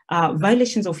 Secondly,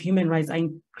 violations of human rights are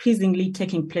increasingly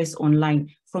taking place online,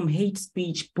 from hate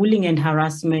speech, bullying and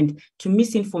harassment, to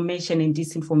misinformation and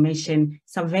disinformation,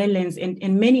 surveillance,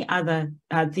 and many other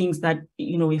things that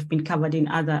have been covered in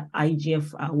other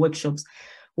IGF workshops.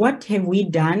 What have we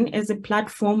done as a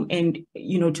platform and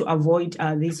to avoid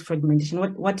this fragmentation?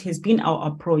 What has been our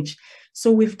approach? So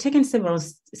we've taken several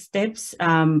steps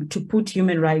to put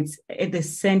human rights at the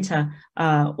center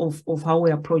of how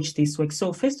we approach this work.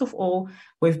 So first of all,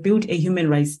 we've built a human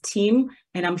rights team,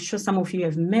 and I'm sure some of you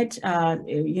have met,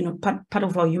 part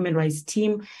of our human rights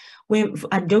team. We've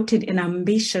adopted an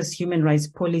ambitious human rights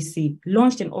policy,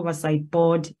 launched an oversight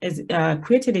board,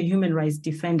 created a human rights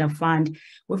defender fund.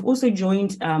 We've also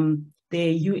joined the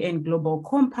UN Global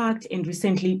Compact and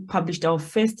recently published our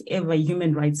first ever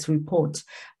human rights report.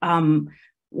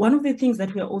 One of the things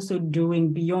that we're also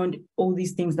doing beyond all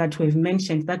these things that we've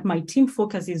mentioned that my team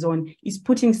focuses on is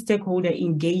putting stakeholder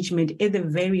engagement at the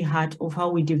very heart of how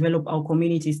we develop our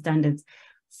community standards,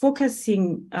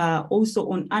 focusing also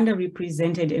on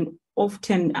underrepresented and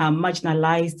often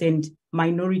marginalized and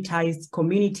minoritized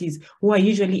communities who are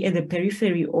usually at the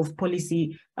periphery of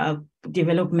policy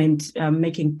development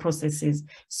making processes.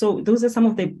 So those are some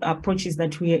of the approaches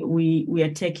that we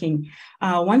are taking.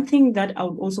 One thing that I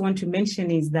would also want to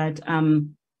mention is that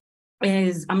I'm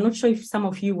not sure if some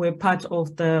of you were part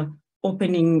of the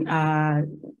opening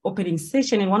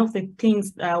session, and one of the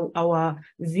things our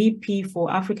VP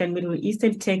for Africa and Middle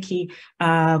Eastern Turkey,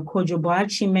 Kojo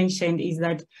Boachi, mentioned is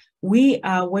that we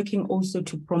are working also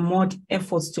to promote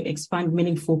efforts to expand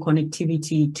meaningful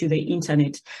connectivity to the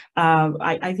internet.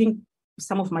 I think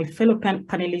some of my fellow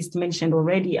panelists mentioned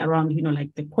already around,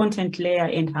 like the content layer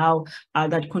and how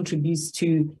that contributes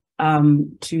to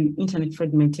internet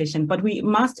fragmentation. But we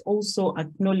must also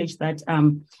acknowledge that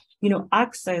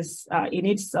access in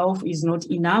itself is not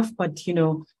enough, but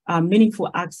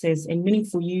meaningful access and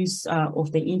meaningful use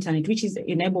of the internet, which is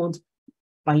enabled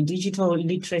by digital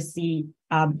literacy,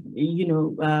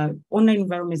 online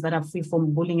environments that are free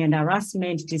from bullying and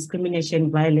harassment, discrimination,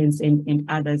 violence, and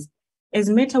others. As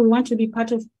Meta, we want to be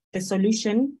part of the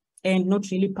solution and not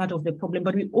really part of the problem,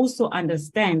 but we also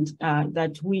understand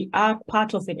that we are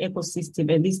part of an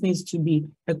ecosystem, and this needs to be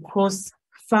a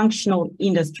cross-functional,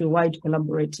 industry-wide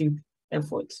collaborative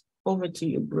effort. Over to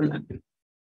you, Bruna.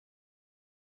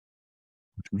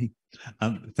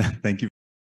 Thank you.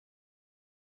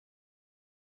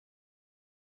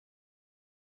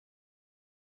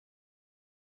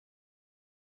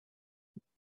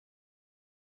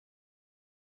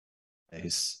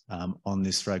 On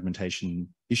this fragmentation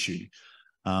issue.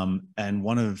 And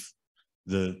one of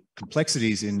the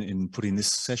complexities in putting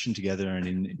this session together and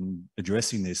in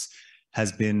addressing this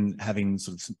has been having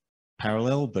sort of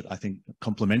parallel, but I think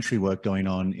complementary work going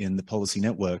on in the policy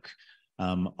network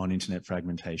on internet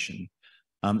fragmentation.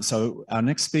 So our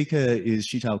next speaker is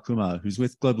Sheetal Kumar, who's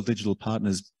with Global Digital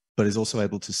Partners, but is also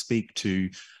able to speak to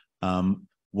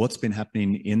what's been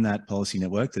happening in that policy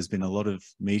network. There's been a lot of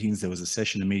meetings. There was a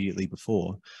session immediately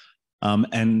before.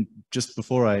 And just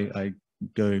before I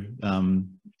go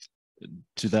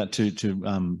to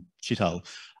Sheetal,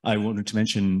 I wanted to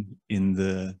mention, in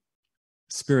the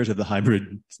spirit of the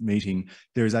hybrid meeting,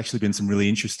 there has actually been some really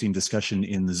interesting discussion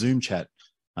in the Zoom chat.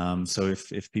 So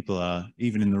if people are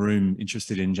even in the room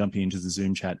interested in jumping into the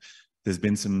Zoom chat, there's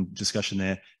been some discussion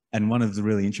there. And one of the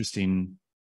really interesting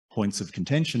points of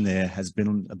contention there has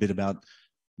been a bit about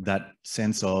that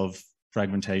sense of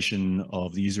fragmentation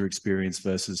of the user experience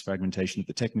versus fragmentation at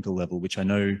the technical level, which I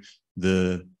know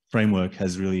the framework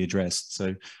has really addressed.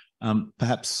 So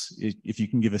perhaps if you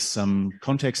can give us some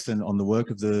context and on the work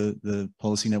of the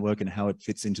policy network and how it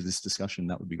fits into this discussion,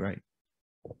 that would be great.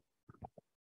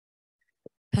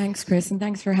 Thanks, Chris, and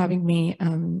thanks for having me,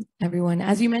 everyone.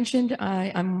 As you mentioned,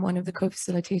 I'm one of the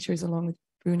co-facilitators, along with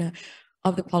Bruna,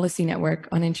 of the policy network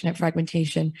on internet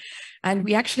fragmentation. And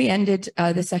we actually ended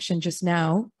the session just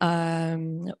now,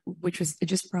 which was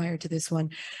just prior to this one,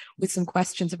 with some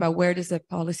questions about where does the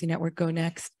policy network go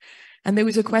next? And there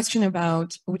was a question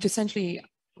about, which essentially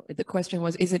the question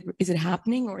was, is it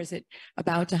happening or is it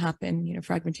about to happen?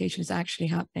 Fragmentation is actually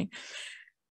happening.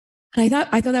 And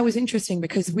I thought that was interesting,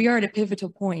 because we are at a pivotal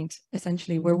point,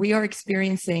 essentially, where we are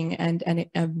experiencing and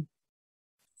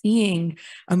seeing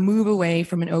a move away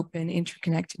from an open,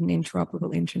 interconnected, and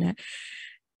interoperable internet.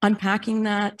 Unpacking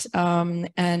that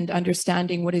and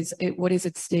understanding what is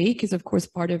at stake is, of course,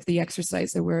 part of the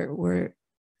exercise that we're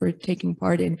taking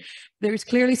part in. There's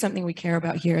clearly something we care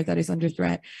about here that is under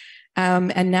threat.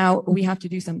 And now we have to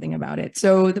do something about it.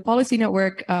 So the policy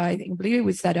network, I believe it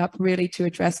was set up really to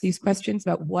address these questions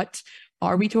about what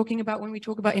are we talking about when we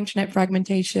talk about internet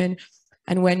fragmentation.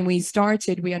 And when we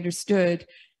started, we understood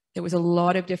there was a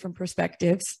lot of different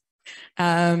perspectives.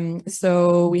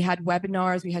 So we had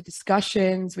webinars, we had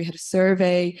discussions, we had a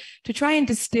survey to try and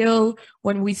distill,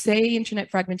 when we say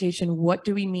internet fragmentation, what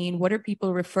do we mean? What are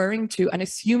people referring to? And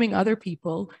assuming other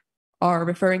people are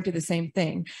referring to the same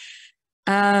thing.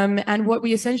 And what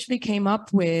we essentially came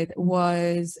up with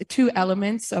was two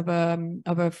elements of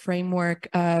a framework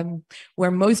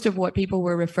where most of what people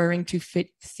were referring to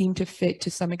seem to fit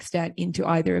to some extent into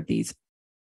either of these.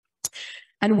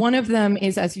 And one of them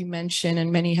is, as you mentioned,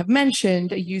 and many have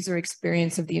mentioned, a user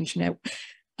experience of the internet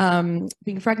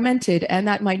being fragmented. And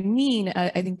that might mean,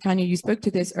 I think, Tanya, you spoke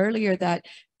to this earlier, that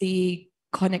the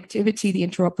connectivity, the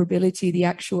interoperability, the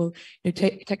actual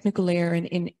technical layer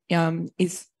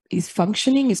is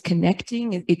functioning, is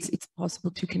connecting, it's possible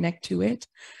to connect to it.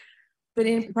 But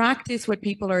in practice, what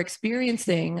people are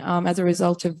experiencing as a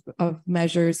result of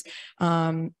measures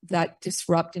that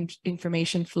disrupt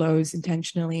information flows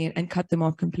intentionally and cut them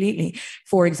off completely,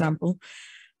 for example,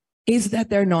 is that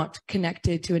they're not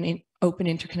connected to an open,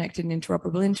 interconnected, and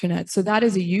interoperable internet. So that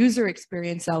is a user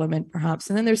experience element, perhaps.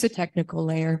 And then there's a technical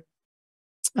layer.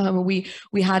 We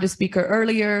had a speaker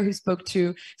earlier who spoke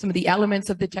to some of the elements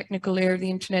of the technical layer of the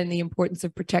internet and the importance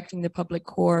of protecting the public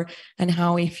core, and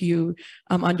how if you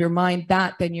undermine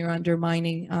that, then you're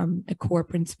undermining the core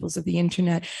principles of the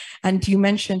internet. And you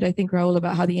mentioned, I think, Raul,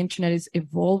 about how the internet is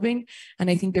evolving. And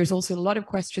I think there's also a lot of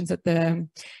questions at the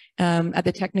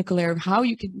technical layer of how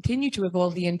you continue to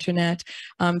evolve the internet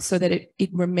so that it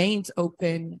remains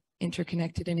open,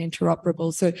 interconnected, and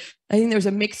interoperable. So I think there's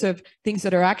a mix of things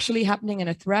that are actually happening and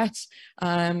a threat,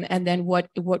 and then what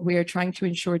we are trying to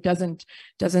ensure doesn't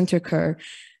occur.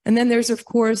 And then there's, of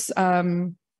course,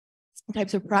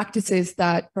 types of practices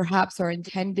that perhaps are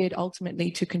intended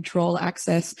ultimately to control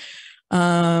access,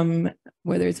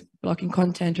 whether it's blocking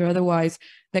content or otherwise,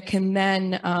 that can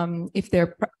then, if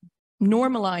they're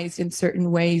normalized in certain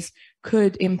ways,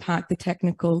 could impact the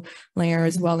technical layer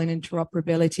as well, and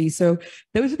interoperability. So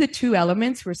those are the two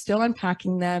elements. We're still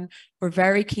unpacking them. We're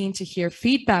very keen to hear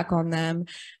feedback on them.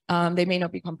 They may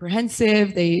not be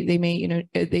comprehensive. They may,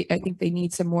 I think they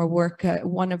need some more work.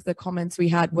 One of the comments we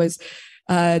had was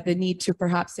the need to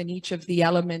perhaps in each of the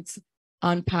elements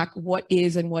unpack what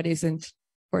is and what isn't.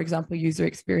 For example, user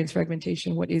experience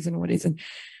fragmentation, what is and what isn't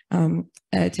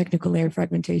technical layer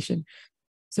fragmentation.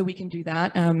 So we can do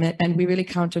that, and we really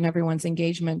count on everyone's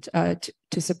engagement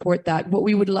to support that. What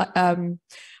we would like, I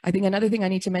think another thing I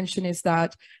need to mention is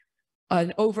that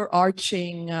an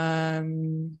overarching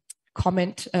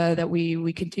comment that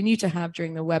we continue to have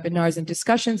during the webinars and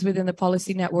discussions within the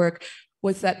policy network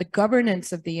was that the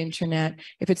governance of the internet,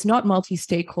 if it's not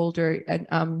multi-stakeholder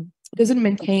and doesn't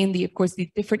maintain of course,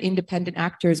 the different independent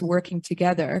actors working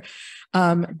together,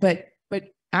 but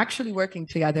actually working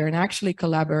together and actually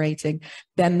collaborating,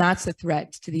 then that's a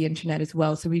threat to the internet as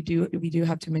well. So we do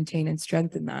have to maintain and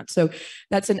strengthen that. So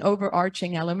that's an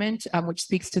overarching element, which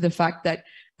speaks to the fact that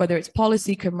whether it's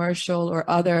policy, commercial, or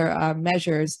other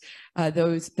measures,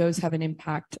 those have an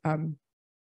impact on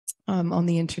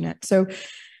the internet. So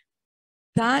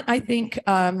that, I think,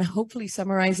 hopefully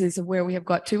summarizes where we have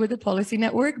got to with the policy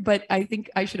network. But I think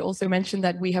I should also mention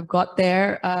that we have got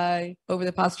there over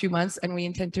the past few months, and we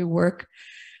intend to work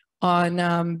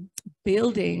on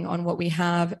building on what we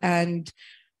have, and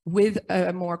with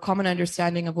a more common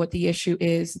understanding of what the issue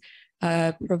is,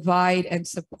 provide and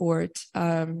support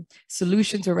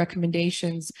solutions or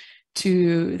recommendations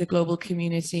to the global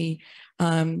community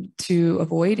to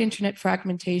avoid internet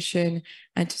fragmentation,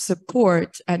 and to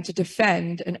support and to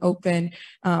defend an open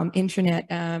internet,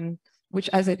 which,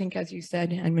 as I think, as you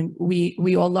said, I mean,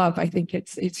 we all love. I think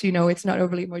it's it's not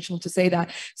overly emotional to say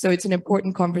that. So it's an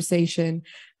important conversation,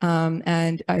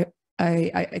 and I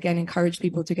again encourage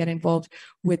people to get involved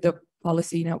with the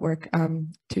policy network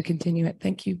to continue it.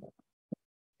 Thank you.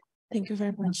 Thank you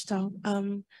very much,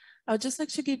 Tom. I'll just like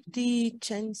to give the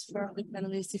chance for our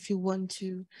panelists if you want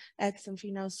to add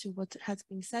something else to what has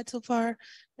been said so far,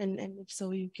 and if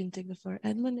so, you can take the floor,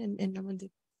 Edmund and Amanda.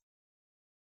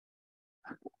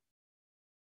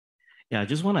 Yeah, I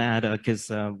just want to add,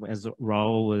 because as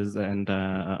Raul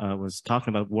was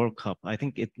talking about World Cup, I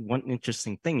think one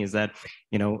interesting thing is that,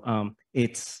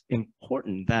 it's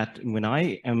important that when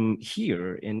I am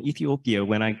here in Ethiopia,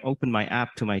 when I open my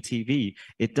app to my TV,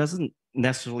 it doesn't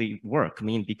necessarily work. I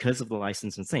mean, because of the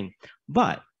licensing thing.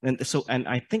 And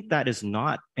I think that is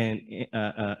not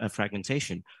a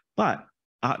fragmentation. But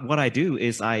what I do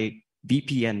is I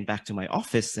VPN back to my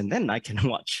office, and then I can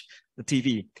watch the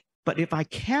TV. But if I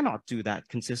cannot do that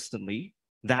consistently,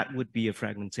 that would be a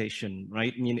fragmentation,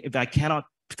 right? I mean, if I cannot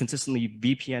consistently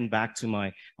VPN back to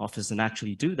my office and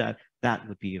actually do that, that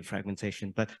would be a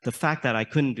fragmentation. But the fact that I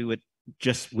couldn't do it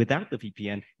just without the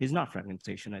VPN is not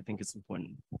fragmentation. I think it's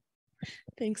important.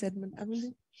 Thanks, Edmund.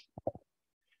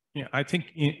 Yeah, I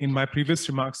think in my previous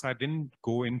remarks, I didn't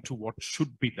go into what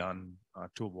should be done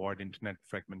to avoid internet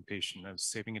fragmentation. I was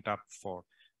saving it up for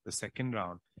the second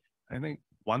round. I think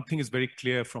one thing is very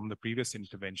clear from the previous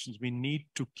interventions, we need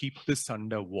to keep this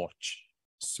under watch.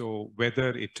 So whether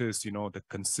it is, the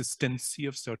consistency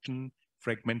of certain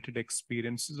fragmented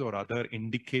experiences or other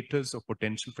indicators of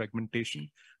potential fragmentation,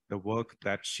 the work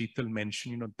that Sheetal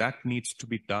mentioned, that needs to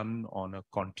be done on a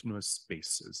continuous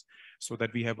basis so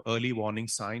that we have early warning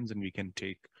signs and we can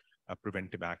take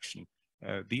preventive action.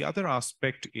 The other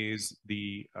aspect is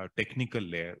the technical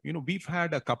layer. We've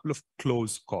had a couple of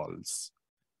close calls,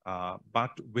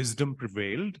 but wisdom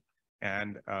prevailed,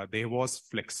 and there was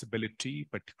flexibility,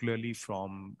 particularly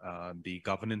from the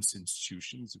governance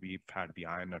institutions. We've had the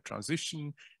INR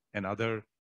transition and other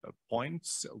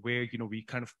points where, we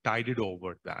kind of tided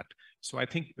over that. So I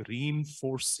think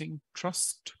reinforcing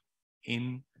trust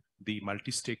in the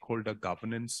multi-stakeholder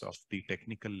governance of the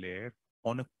technical layer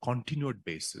on a continued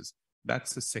basis,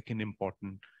 that's the second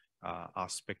important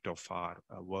aspect of our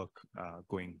work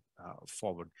going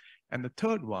forward. And the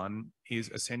third one is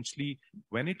essentially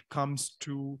when it comes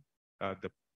to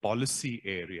the policy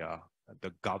area,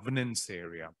 the governance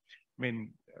area. I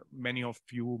mean, many of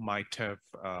you might have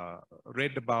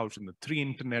read about in the 3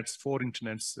 internets, 4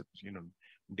 internets that,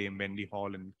 Dame Wendy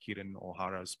Hall and Kiran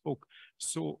O'Hara spoke.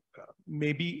 So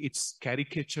maybe it's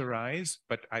caricaturized,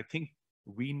 but I think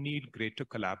we need greater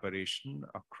collaboration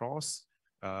across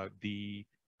the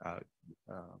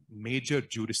major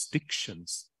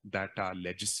jurisdictions that are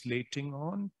legislating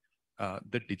on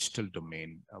the digital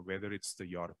domain, whether it's the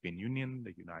European Union,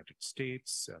 the United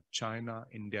States, China,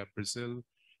 India, Brazil,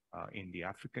 in the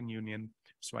African Union.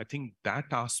 So I think that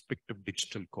aspect of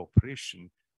digital cooperation,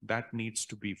 that needs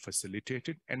to be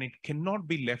facilitated, and it cannot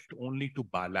be left only to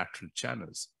bilateral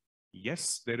channels.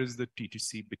 Yes, there is the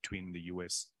TTC between the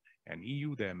US and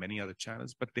EU, there are many other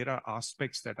channels, but there are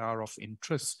aspects that are of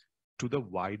interest to the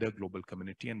wider global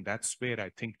community, and that's where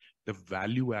I think the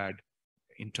value add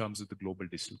in terms of the Global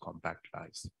Digital Compact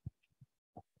lies.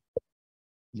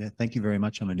 Yeah, thank you very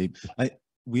much, Amandeep.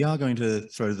 We are going to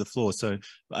throw to the floor. So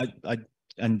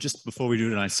and just before we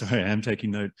do it, and I am taking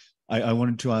note, I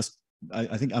wanted to ask,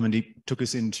 I think Amandeep took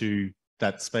us into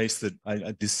that space that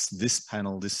this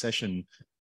panel, this session,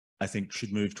 I think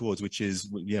should move towards, which is,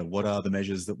 what are the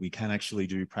measures that we can actually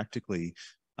do practically,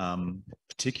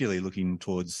 particularly looking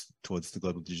towards the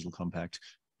Global Digital Compact.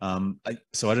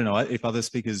 So I don't know if other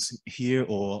speakers here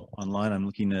or online, I'm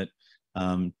looking at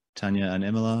Tanya and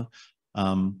Emila,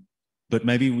 but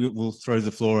maybe we'll throw to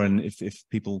the floor, and if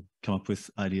people come up with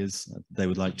ideas they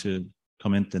would like to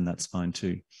comment, then that's fine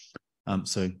too.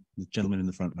 So the gentleman in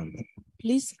the front row.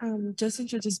 Please just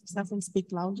introduce yourself and speak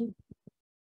loudly.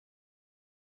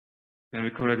 Can we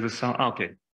correct the sound?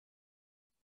 Okay.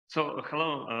 So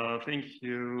hello, thank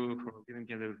you for giving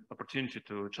me the opportunity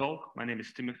to talk. My name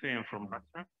is Timothy, I'm from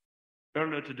Russia.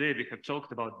 Earlier today, we have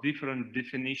talked about different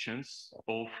definitions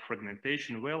of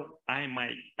fragmentation. Well, I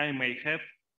may have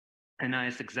a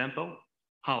nice example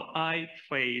how I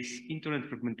face internet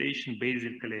fragmentation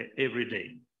basically every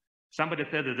day. Somebody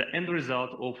said that the end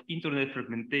result of internet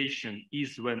fragmentation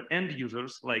is when end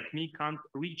users like me can't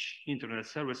reach internet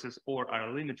services or are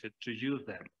limited to use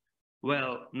them.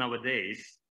 Well,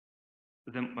 nowadays,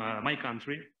 my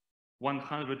country,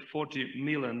 140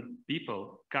 million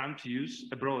people can't use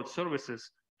abroad services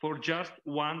for just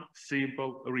one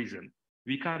simple reason.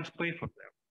 We can't pay for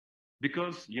them.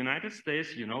 Because United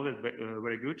States, you know that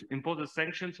very good, imposed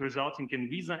sanctions resulting in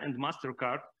Visa and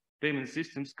MasterCard payment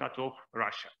systems cut off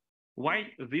Russia. Why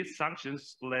these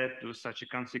sanctions led to such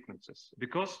consequences?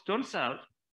 Because turns out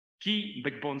key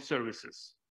backbone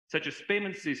services, such as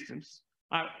payment systems,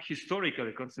 are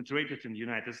historically concentrated in the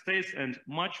United States and,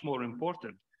 much more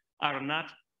important, are not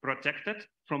protected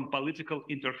from political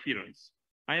interference.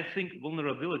 I think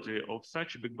vulnerability of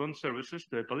such backbone services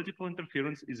to political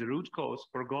interference is a root cause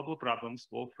for global problems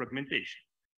of fragmentation.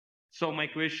 So my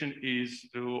question is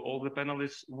to all the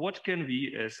panelists, what can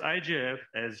we as IGF,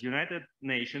 as United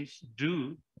Nations,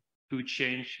 do to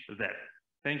change that?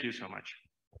 Thank you so much.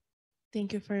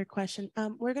 Thank you for your question.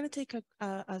 We're going to take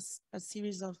a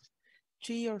series of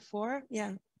 3 or 4,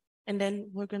 and then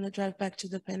we're going to drive back to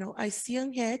the panel. I see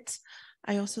Henriette,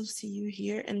 I also see you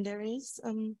here, and there is,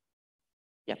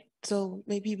 so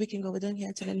maybe we can go with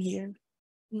Henriette and then here.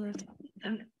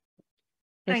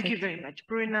 Thank you very much,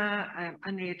 Bruna. I'm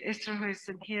Annette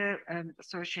Esterhuizen here,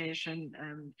 Association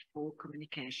for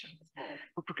Communications,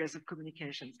 for Progressive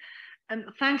Communications. And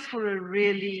thanks for a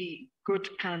really good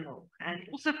panel and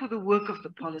also for the work of the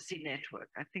Policy Network.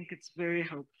 I think it's very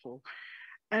helpful.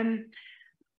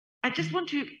 I just want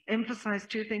to emphasize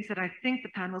 2 things that I think the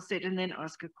panel said and then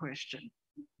ask a question.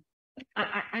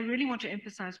 I really want to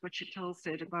emphasize what Chital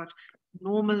said about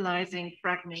normalizing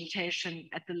fragmentation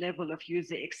at the level of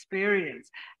user experience,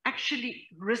 actually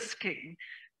risking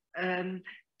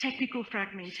technical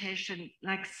fragmentation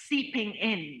like seeping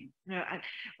in. You know,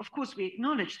 of course, we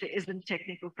acknowledge there isn't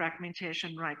technical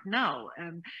fragmentation right now,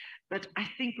 but I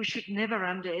think we should never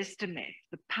underestimate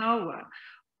the power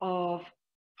of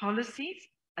policies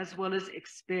as well as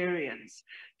experience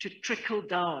to trickle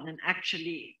down and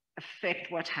actually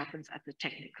affect what happens at the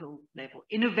technical level.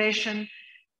 Innovation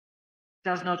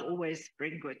does not always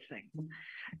bring good things.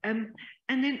 And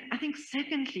then I think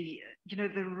secondly, you know,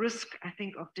 the risk, I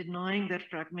think, of denying that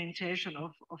fragmentation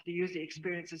of the user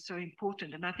experience is so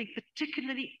important. And I think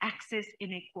particularly access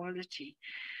inequality.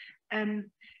 And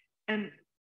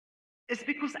it's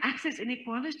because access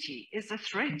inequality is a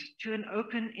threat to an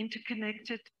open,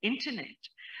 interconnected internet.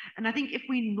 And I think if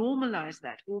we normalize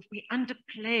that, or if we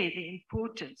underplay the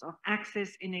importance of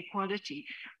access inequality,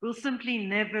 we'll simply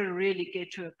never really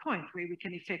get to a point where we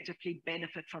can effectively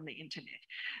benefit from the internet.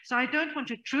 So I don't want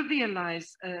to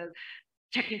trivialize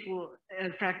technical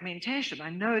fragmentation. I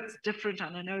know it's different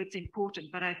and I know it's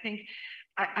important, but I think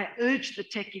I urge the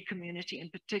techie community in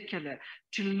particular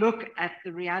to look at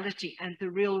the reality and the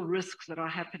real risks that are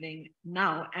happening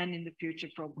now and in the future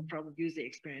from user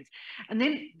experience. And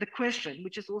then the question,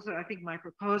 which is also, I think, my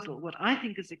proposal, what I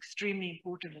think is extremely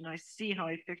important, and I see how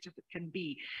effective it can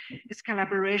be, is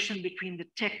collaboration between the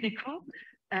technical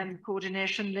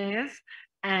coordination layers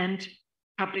and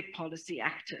public policy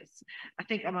actors. I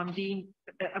think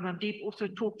Amandeep also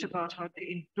talked about how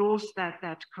to endorse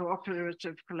that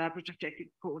cooperative, collaborative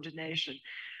technical coordination.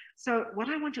 So what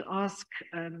I want to ask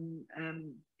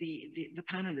the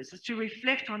panelists is to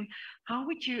reflect on how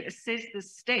would you assess the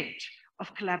state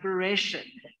of collaboration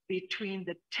between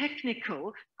the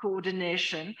technical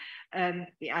coordination,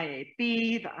 the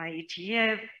IAB, the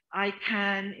IETF,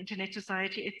 ICANN, Internet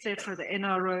Society, etc., the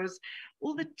NROs,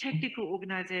 all the technical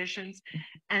organizations,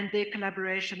 and their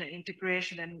collaboration and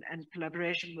integration and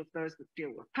collaboration with those that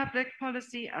deal with public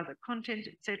policy, other content,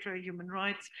 etc., human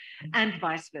rights, and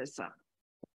vice versa.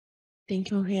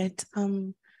 Thank you, Henriette.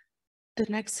 The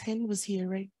next hand was here,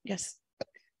 right? Yes.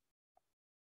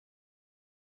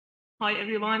 Hi,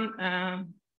 everyone.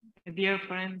 Dear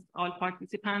friends, all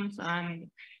participants, and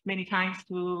many thanks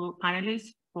to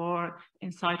panelists for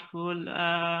insightful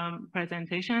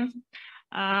presentations.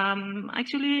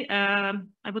 Actually,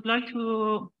 I would like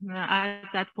to add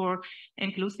that for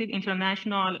inclusive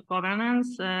international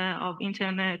governance of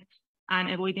internet and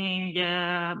avoiding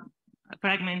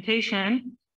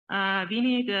fragmentation, we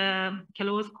need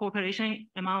close cooperation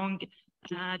among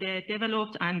the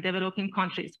developed and developing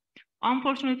countries.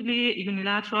 Unfortunately,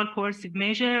 unilateral coercive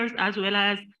measures as well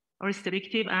as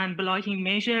restrictive and blocking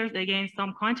measures against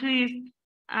some countries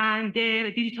and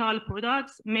their digital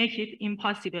products make it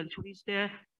impossible to reach the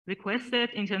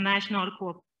requested international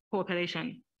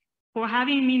cooperation. For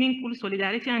having meaningful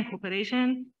solidarity and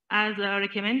cooperation as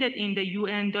recommended in the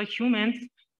UN documents,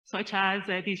 such as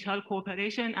digital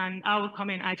cooperation and our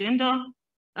common agenda,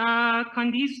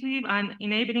 conducive and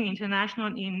enabling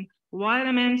international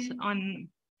environments on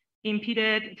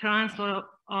impeded transfer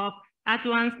of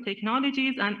advanced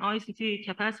technologies and ICT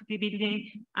capacity building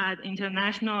at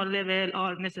international level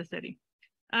are necessary.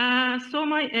 So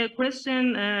my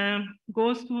question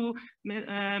goes to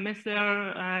Mr.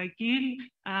 Gill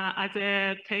as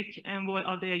a tech envoy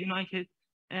of the United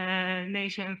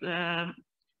Nations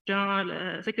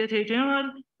General Secretary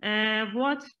General.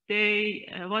 What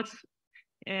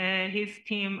his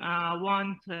team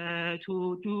want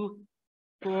to do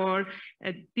for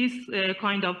this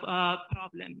kind of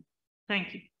problem.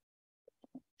 Thank you.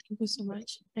 Thank you so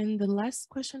much. And the last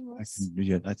question was?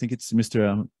 I think it's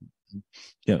Mr.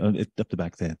 Yeah, up the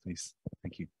back there, please.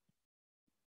 Thank you.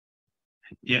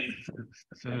 Yeah,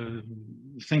 so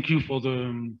thank you for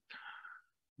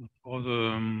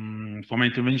my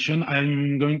intervention.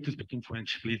 I'm going to speak in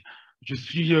French, please. Je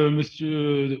suis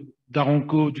Monsieur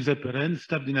Daronco Giuseppe Ren,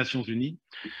 staff des Nations Unies,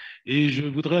 et je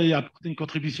voudrais apporter une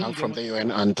contribution. I'm from the UN,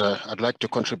 and I'd like to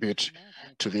contribute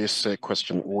to this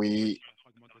question. When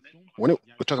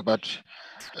we talk about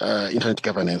internet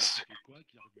governance,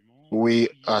 we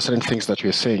are certain things that we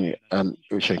are saying and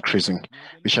which are increasing,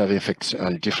 which have effects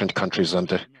on different countries, and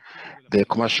the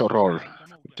commercial role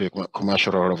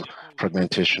of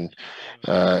fragmentation.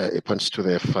 It points to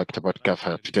the fact about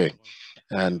GAFA today.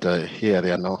 And here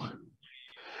there are no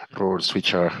rules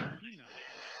which are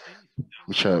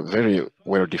very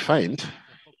well defined.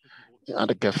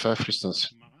 Under GAFA, for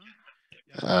instance,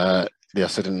 there are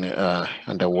certain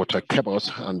underwater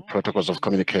cables and protocols of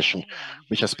communication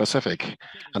which are specific,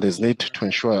 and there's need to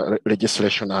ensure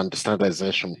legislation and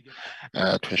standardization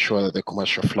to ensure the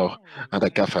commercial flow under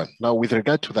GAFA. Now, with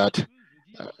regard to that,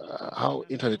 how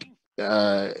internet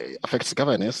affects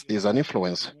governance, there's an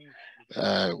influence.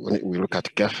 When we look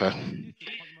at GAFA,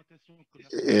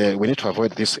 we need to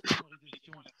avoid this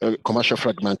commercial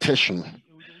fragmentation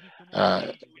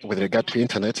with regard to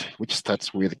internet, which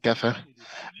starts with GAFA,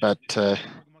 but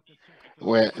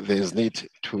where there's need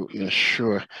to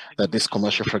ensure that this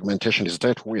commercial fragmentation is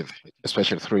dealt with,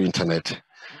 especially through internet.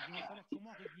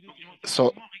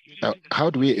 So how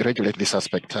do we regulate this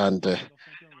aspect? And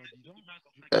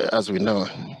as we know,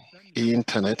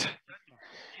 internet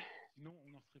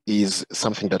is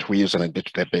something that we use on a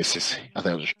day-to-day basis.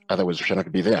 Otherwise, we should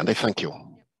not be there. And I thank you.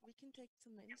 We can take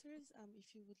some answers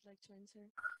if you would like to answer.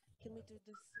 Can we do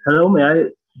this? Hello, may I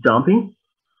jump in?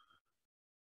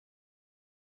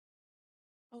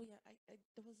 Oh yeah,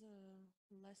 there was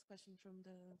a last question from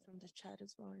the chat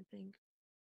as well. I think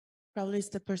probably it's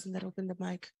the person that opened the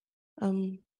mic.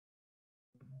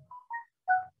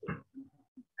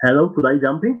 Hello, could I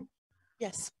jump in?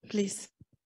 Yes, please.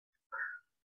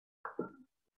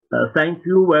 Thank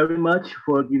you very much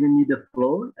for giving me the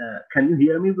floor. Can you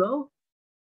hear me well?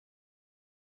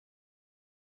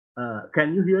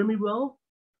 Can you hear me well?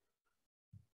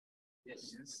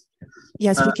 Yes.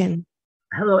 Yes, we can.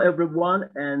 Hello, everyone,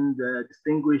 and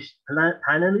distinguished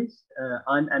panelists.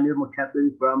 I'm Amir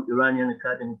Mokabeli from Iranian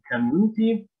academic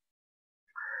community.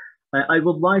 I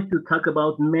would like to talk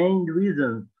about main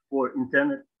reasons for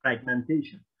internet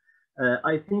fragmentation.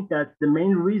 I think that the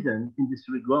main reasons in this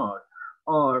regard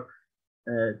are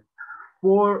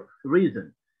 4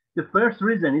 reasons. The first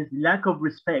reason is lack of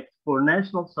respect for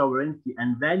national sovereignty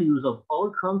and values of all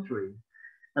countries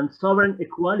and sovereign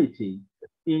equality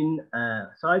in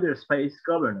cyberspace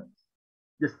governance.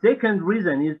 The second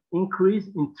reason is increase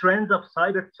in trends of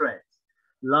cyber threats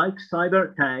like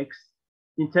cyber attacks,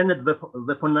 internet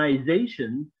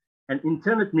weaponization, and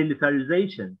internet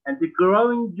militarization, and the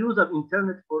growing use of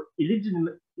internet for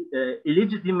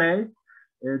illegitimate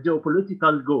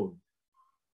geopolitical goals.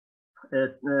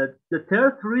 The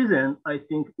third reason, I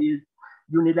think, is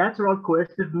unilateral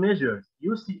coercive measures,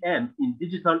 UCM, in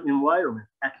digital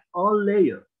environments at all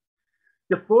layers.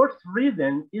 The fourth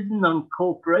reason is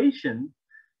non-cooperation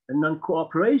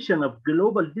of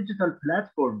global digital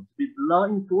platforms with law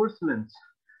enforcement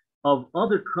of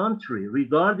other countries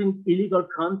regarding illegal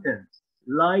content,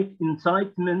 like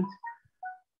incitement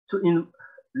to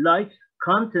like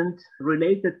content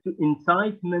related to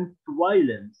incitement to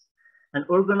violence and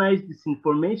organized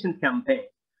disinformation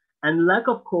campaigns, and lack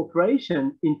of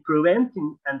cooperation in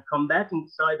preventing and combating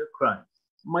cyber crimes.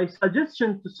 My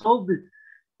suggestion to solve these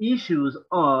issues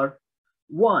are: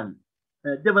 1,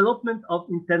 development of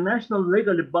international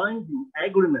legally binding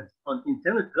agreements on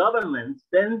internet governance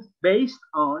based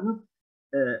on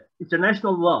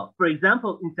international law. For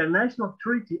example, International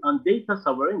Treaty on Data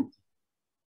Sovereignty.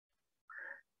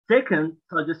 Second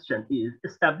suggestion is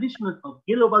establishment of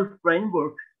global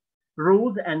framework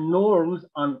rules and norms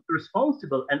on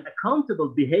responsible and accountable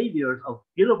behaviors of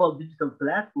global digital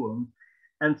platforms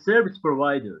and service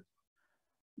providers.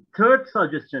 Third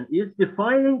suggestion is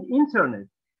defining internet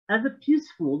as a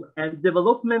peaceful and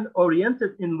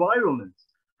development-oriented environment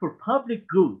for public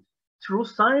good through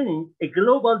signing a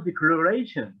global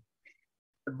declaration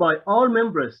by all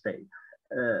member states.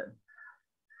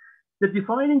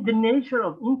 Defining the nature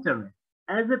of internet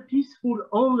as a peaceful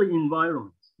only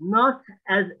environment, not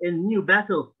as a new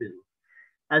battlefield,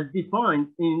 as defined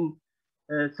in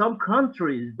some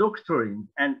countries' doctrines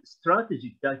and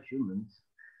strategic documents,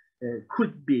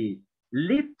 could be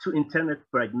lead to internet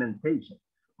fragmentation.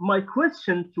 My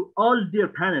question to all dear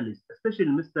panelists, especially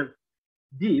Mr.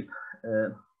 Deep,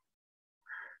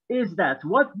 is that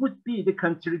what would be the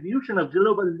contribution of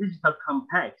Global Digital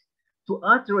Compact to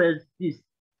address these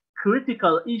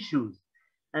critical issues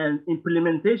and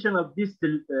implementation of this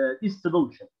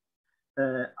solution?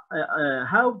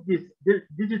 How this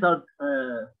digital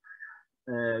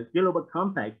Global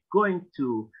Compact going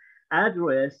to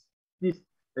address these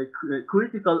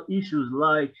critical issues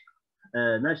like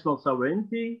national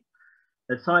sovereignty,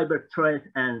 cyber threat,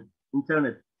 and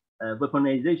internet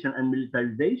weaponization and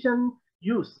militarization,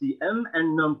 UCM,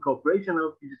 and non-cooperation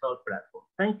of digital platforms?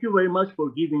 Thank you very much for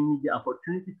giving me the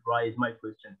opportunity to raise my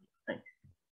question. Thank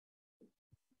you.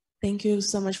 Thank you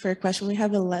so much for your question. We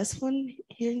have a last one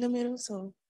here in the middle,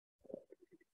 so.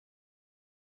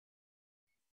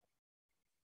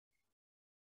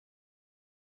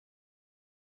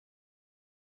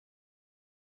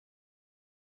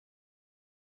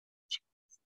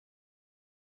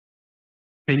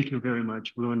 Thank you very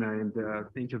much, Bruna, and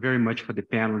thank you very much for the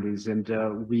panelists. And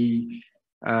we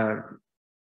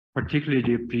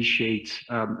particularly appreciate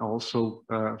also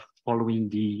following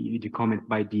the comment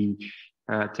by the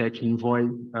tech envoy,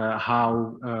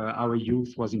 how our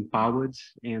youth was empowered.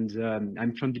 And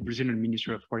I'm from the Brazilian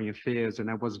Ministry of Foreign Affairs, and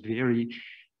I was very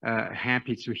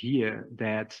happy to hear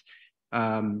that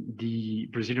the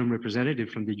Brazilian representative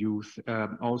from the youth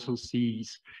also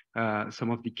sees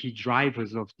some of the key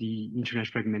drivers of the internet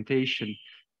fragmentation,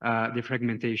 the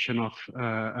fragmentation of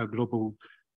a global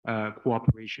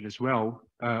cooperation as well,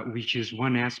 which is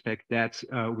one aspect that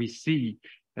we see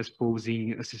as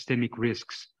posing systemic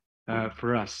risks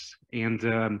for us. And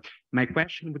my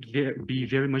question would be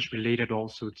very much related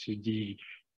also to the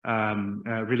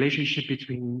relationship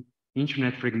between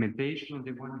internet fragmentation on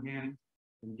the one hand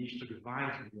and digital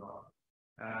divide on the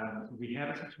other. We have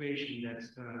a situation that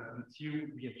until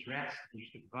we address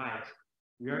digital divide,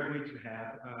 we are going to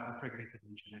have a fragmented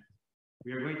internet.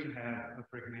 We are going to have a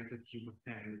fragmented human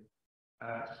family.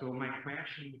 So my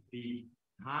question would be,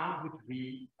 how would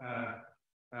we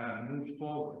move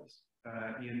forward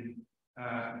in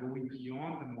going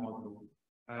beyond the model?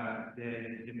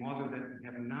 The model that we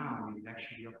have now is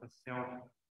actually of a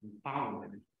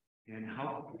self-empowerment. And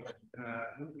how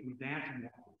move from that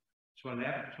model to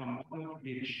a model of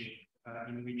leadership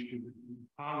in which we would be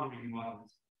empowering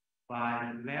others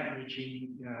by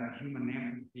leveraging human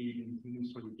empathy and human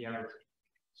solidarity,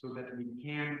 so that we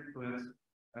can put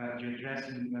the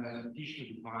addressing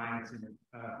digital divides and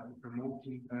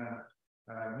promoting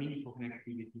meaningful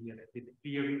connectivity at the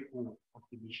very core of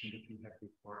the mission that we have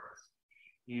before us.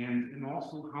 And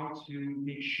also how to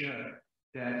make sure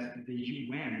that the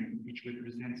UN, which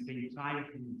represents the entire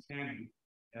human family,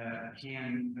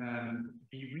 can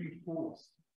be reinforced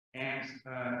as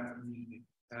a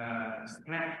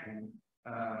platform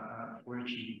for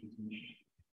achieving this mission.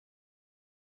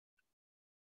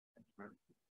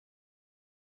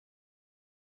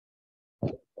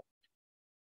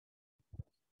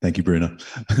 Thank you, Bruno.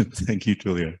 Thank you,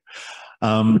 Tulio.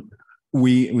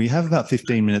 We have about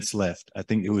 15 minutes left. I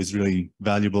think it was really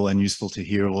valuable and useful to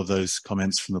hear all of those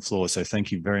comments from the floor. So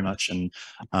thank you very much, and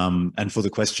for the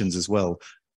questions as well.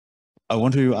 I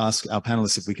want to ask our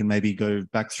panelists if we can maybe go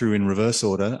back through in reverse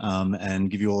order and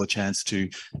give you all a chance to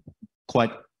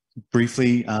quite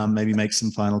briefly maybe make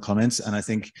some final comments. And I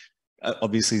think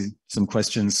obviously some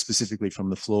questions specifically from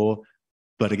the floor,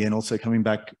 but again, also coming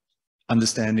back,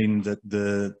 understanding that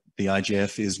the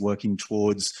IGF is working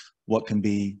towards what can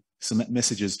be some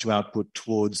messages to output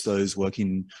towards those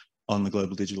working on the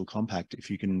Global Digital Compact, if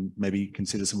you can maybe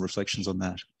consider some reflections on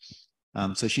that.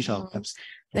 So Sheetal, perhaps.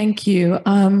 Thank you.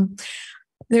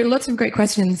 There are lots of great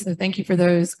questions, so thank you for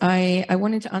those. I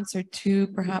wanted to answer two,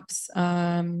 perhaps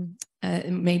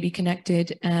maybe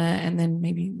connected, and then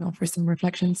maybe offer some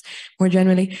reflections more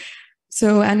generally.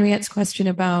 So Henriette's question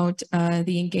about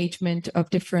the engagement of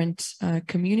different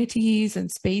communities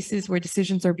and spaces where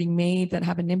decisions are being made that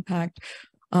have an impact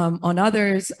on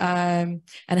others, and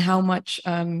how much,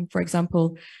 for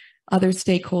example, other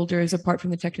stakeholders apart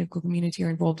from the technical community are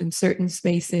involved in certain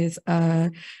spaces,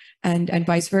 and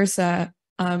vice versa.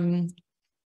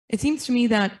 It seems to me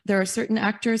that there are certain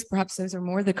actors, perhaps those are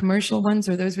more the commercial ones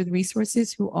or those with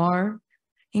resources, who are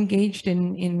engaged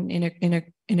in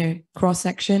a cross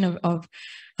section of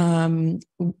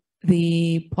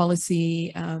the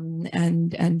policy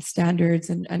and standards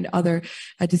and other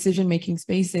decision-making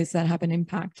spaces that have an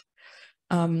impact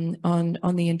on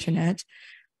the internet,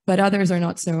 but others are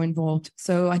not so involved.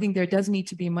 So I think there does need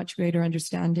to be a much greater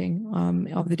understanding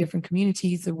of the different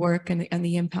communities, the work and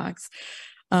the impacts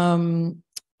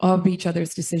of each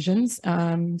other's decisions.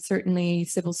 Certainly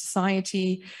civil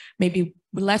society, maybe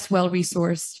less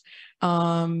well-resourced,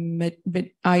 but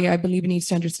I believe it needs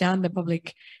to understand the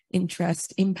public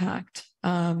interest impact,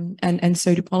 and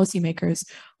so do policymakers,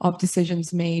 of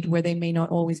decisions made where they may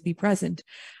not always be present.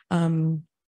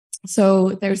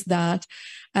 So there's that.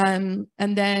 And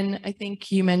then I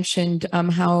think you mentioned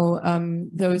how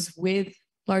those with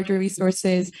larger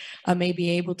resources may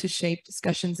be able to shape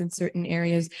discussions in certain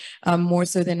areas more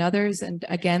so than others. And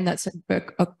again, that's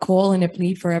a call and a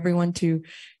plea for everyone to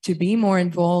be more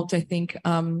involved, I think,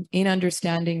 in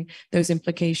understanding those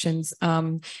implications,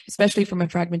 especially from a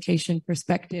fragmentation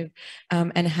perspective,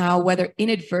 and how, whether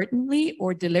inadvertently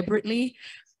or deliberately,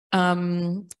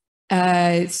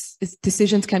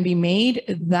 decisions can be made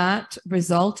that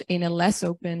result in a less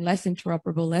open, less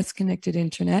interoperable, less connected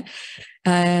internet,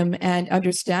 and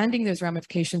understanding those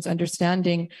ramifications,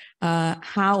 understanding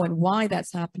how and why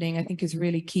that's happening, I think is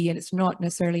really key, and it's not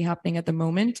necessarily happening at the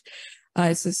moment.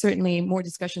 So certainly more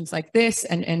discussions like this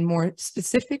and more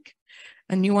specific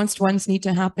nuanced ones need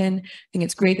to happen. I think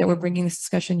it's great that we're bringing this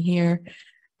discussion here.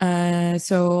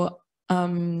 So I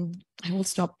will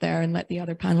stop there and let the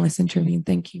other panelists intervene.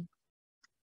 Thank you.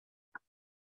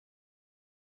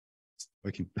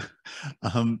 Working.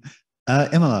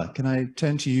 Emma, can I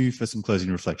turn to you for some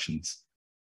closing reflections?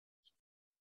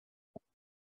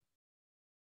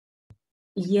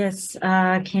 Yes,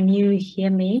 can you hear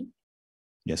me?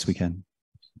 Yes, we can.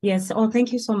 Yes. Oh,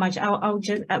 thank you so much. I'll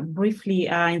just briefly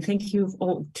and thank you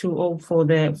all for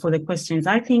the questions.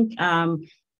 I think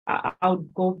I'll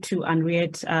go to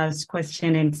Henriette's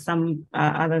question and some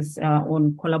others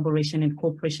on collaboration and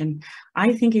cooperation.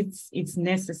 I think it's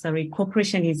necessary.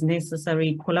 Cooperation is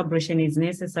necessary. Collaboration is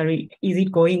necessary. Is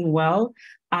it going well?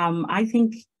 I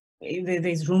think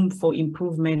there's room for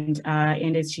improvement.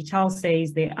 And as Chital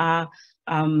says, there are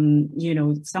some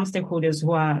stakeholders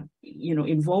who are,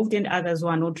 involved and others who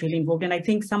are not really involved. And I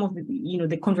think some of the,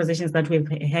 the conversations that we've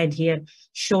had here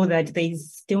show that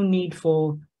there's still need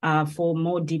for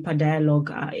more deeper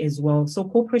dialogue as well. So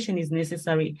cooperation is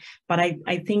necessary, but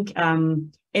I think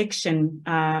action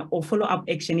or follow-up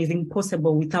action is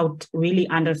impossible without really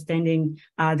understanding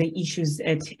the issues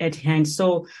at hand.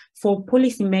 So for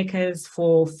policymakers,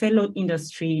 for fellow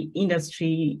industries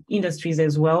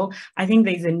as well, I think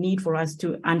there is a need for us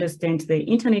to understand the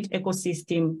internet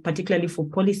ecosystem, particularly for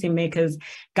policymakers.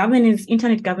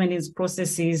 Internet governance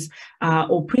processes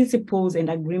or principles and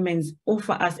agreements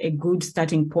offer us a good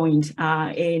starting point.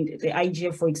 And the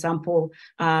IGF, for example,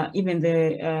 even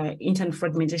the Internet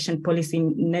Fragmentation Policy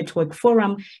Network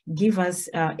Forum give us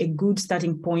a good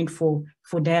starting point for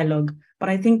dialogue. But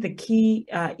I think the key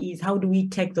is how do we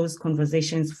take those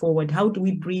conversations forward? How do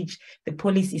we bridge the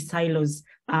policy silos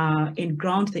and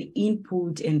ground the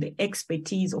input and the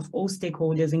expertise of all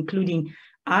stakeholders, including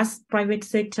us, private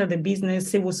sector, the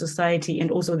business, civil society, and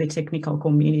also the technical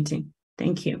community.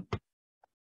 Thank you.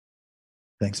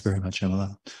 Thanks very much,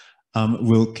 Emma.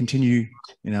 We'll continue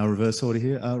in our reverse order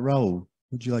here. Raul,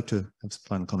 would you like to have some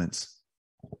final comments?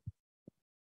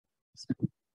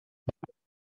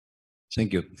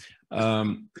 Thank you.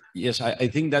 Yes, I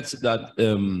think that's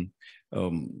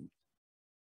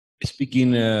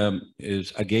speaking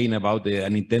is again about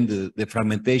the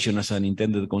fragmentation as an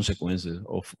intended consequence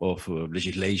of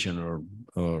legislation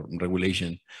or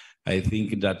regulation. I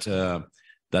think that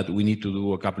that we need to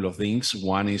do a couple of things.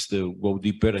 One is to go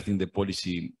deeper. I think the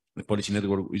policy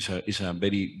network is a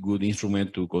very good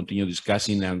instrument to continue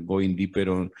discussing and going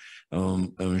deeper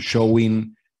on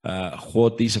showing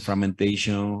what is a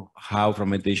fragmentation, how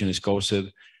fragmentation is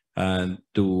caused, and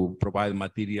to provide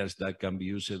materials that can be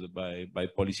used by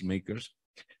policymakers.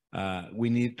 We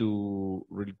need to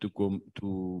really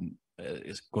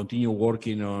continue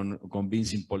working on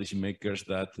convincing policymakers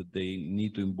that they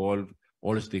need to involve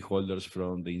all stakeholders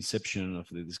from the inception of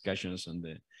the discussions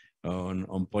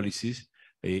on policies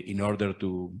in order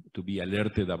to be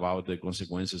alerted about the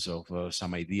consequences of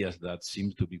some ideas that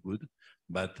seem to be good,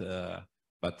 but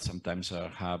sometimes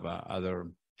have other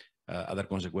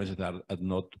consequences that are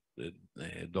not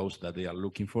those that they are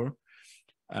looking for.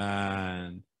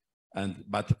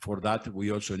 But for that, we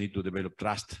also need to develop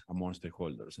trust among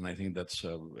stakeholders. And I think that's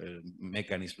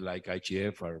mechanisms like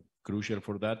IGF are crucial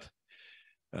for that.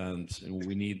 And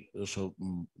we need also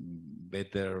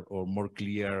better or more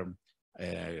clear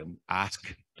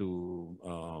ask to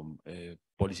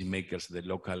policymakers at the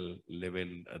local level,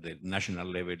 at the national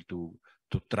level, to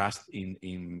trust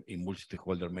in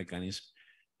multi-stakeholder mechanisms.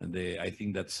 And I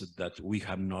think that we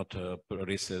have not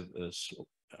progressed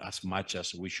as much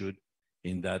as we should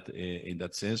in that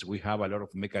sense. We have a lot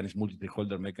of mechanisms,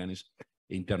 multi-stakeholder mechanisms,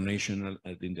 at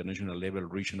the international level,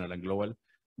 regional and global,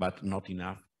 but not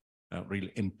enough.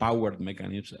 Really empowered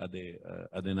mechanisms at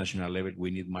the national level. We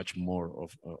need much more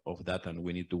of that, and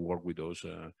we need to work with those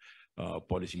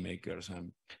policymakers.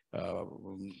 And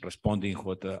responding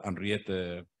what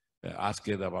Henriette asked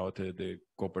about the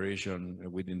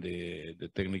cooperation within the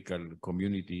technical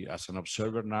community as an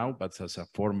observer now, but as a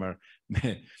former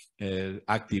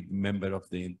active member of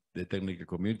the technical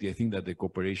community, I think that the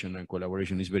cooperation and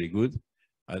collaboration is very good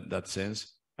in that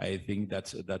sense. I think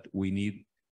that we need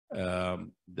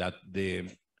that the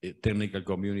technical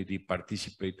community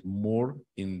participate more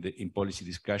in policy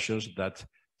discussions that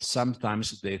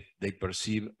sometimes they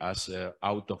perceive as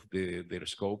out of their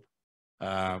scope,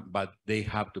 but they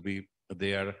have to be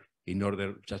there in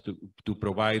order just to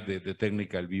provide the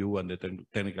technical view and the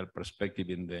technical perspective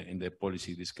in the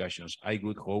policy discussions. I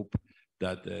would hope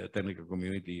that the technical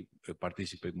community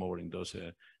participate more in those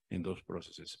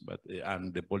processes.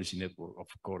 And the policy network, of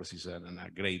course, is a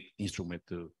great instrument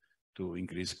to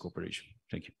increase cooperation.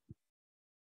 Thank you.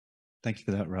 Thank you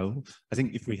for that, Raul. I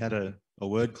think if we had a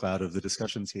word cloud of the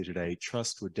discussions here today,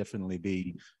 trust would definitely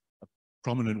be a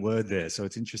prominent word there. So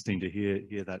it's interesting to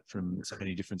hear that from so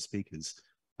many different speakers.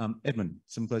 Edmund,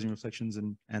 some closing reflections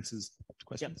and answers to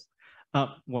questions?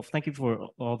 Well, thank you for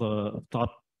all the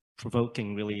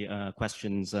thought-provoking, really,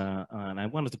 questions. And I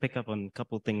wanted to pick up on a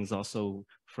couple of things also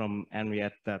from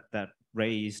Henriette that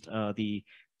raised the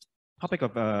topic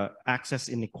of access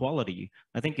inequality.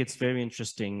 I think it's very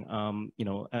interesting. You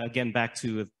know, again, back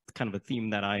to kind of a theme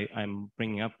that I'm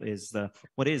bringing up is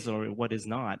what is or what is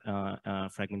not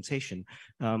fragmentation.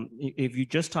 If you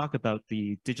just talk about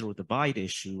the digital divide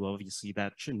issue, obviously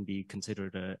that shouldn't be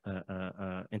considered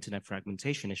a internet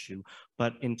fragmentation issue.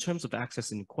 But in terms of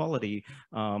access inequality,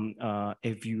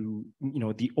 if you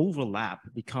know, the overlap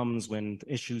becomes when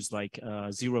issues like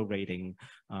zero rating,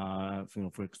 you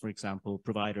know, for example,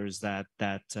 providers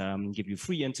that give you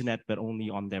free internet but only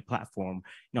on their platform.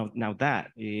 Now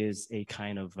that is a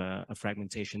kind of a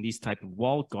fragmentation. These type of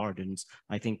walled gardens,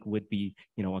 I think, would be,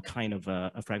 you know, a kind of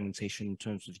a fragmentation in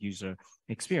terms of user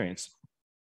experience.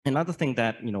 Another thing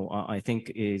that, you know, I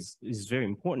think is very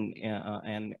important,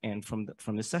 and from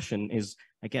the session is,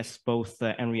 I guess, both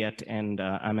Henriette and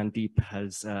Amandeep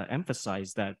has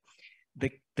emphasized that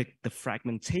the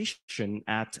fragmentation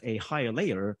at a higher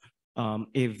layer,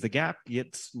 if the gap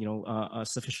gets, you know,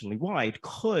 sufficiently wide,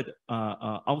 could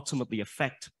ultimately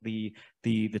affect the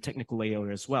technical layer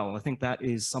as well. I think that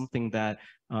is something that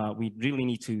we really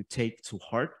need to take to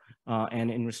heart.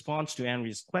 And in response to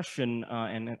Henry's question,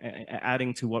 and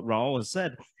adding to what Raul has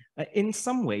said, in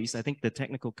some ways, I think the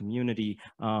technical community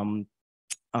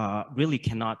really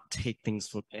cannot take things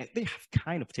for, they have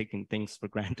kind of taken things for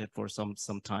granted for some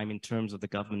time in terms of the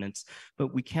governance,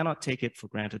 but we cannot take it for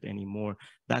granted anymore.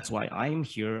 That's why I'm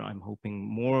here. I'm hoping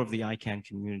more of the ICANN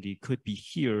community could be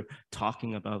here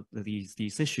talking about these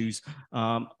issues,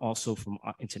 also from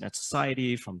Internet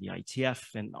Society, from the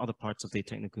ITF and other parts of the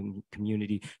technical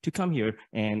community to come here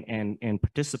and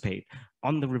participate.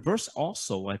 On the reverse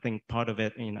also, I think part of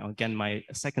it, you know, again, my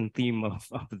second theme of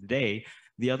the day,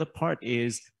 the other part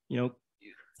is, you know,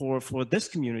 for this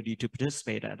community to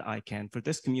participate at ICANN, for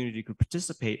this community to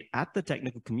participate at the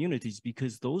technical communities,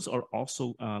 because those are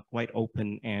also quite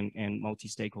open and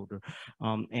multi-stakeholder.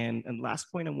 And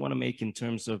last point I want to make in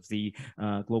terms of the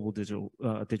Global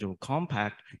Digital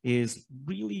Compact is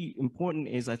really important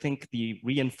is, I think, the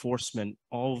reinforcement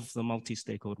of the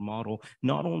multi-stakeholder model,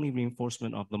 not only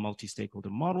reinforcement of the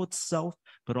multi-stakeholder model itself,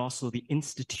 but also the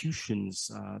institutions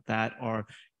that are,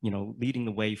 you know, leading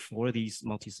the way for these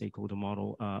multi-stakeholder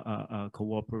model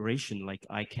cooperation, like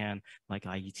ICANN, like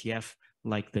IETF,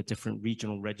 like the different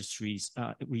regional registries,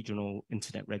 regional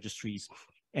internet registries,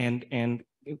 and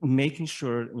making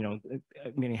sure, you know,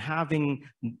 I mean, having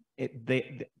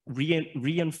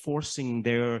reinforcing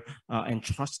their and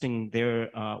trusting their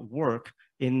work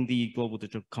in the Global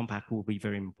Digital Compact will be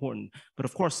very important. But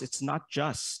of course, it's not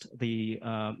just the,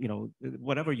 you know,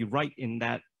 whatever you write in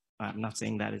that. I'm not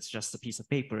saying that it's just a piece of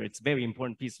paper. It's a very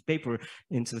important piece of paper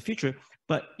into the future,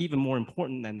 but even more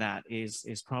important than that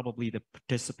is probably the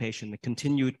participation, the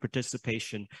continued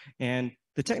participation. And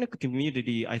the technical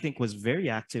community, I think, was very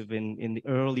active in the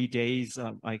early days,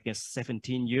 I guess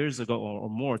 17 years ago or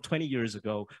more, 20 years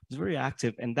ago, was very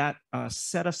active. And that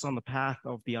set us on the path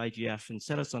of the IGF and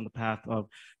set us on the path of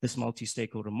this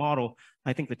multi-stakeholder model.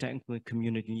 I think the technical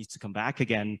community needs to come back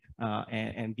again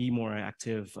and be more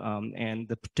active. And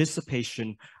the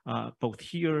participation, both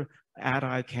here at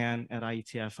ICANN, at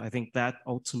IETF, I think that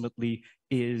ultimately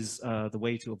is the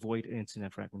way to avoid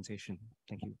internet fragmentation.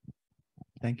 Thank you.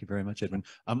 Thank you very much, Edwin.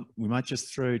 We might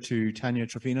just throw to Tanya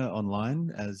Trofina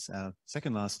online as our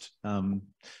second last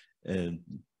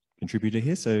contributor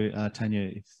here. So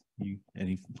Tanya, if you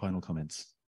any final comments?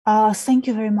 Thank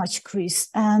you very much, Chris.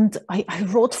 And I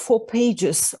wrote 4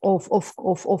 pages of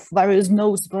various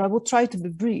notes, but I will try to be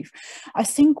brief. I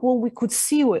think what we could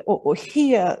see or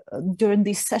hear during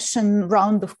this session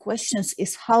round of questions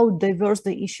is how diverse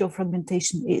the issue of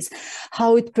fragmentation is,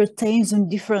 how it pertains on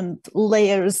different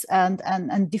layers and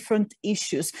different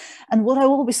issues. And what I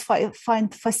always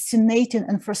find fascinating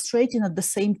and frustrating at the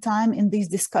same time in these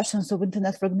discussions of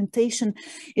internet fragmentation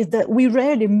is that we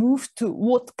rarely move to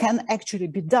what can actually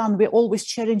be done. We always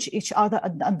challenge each other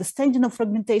at the understanding of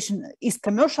fragmentation. Is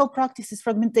commercial practices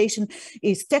fragmentation?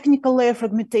 Is technical layer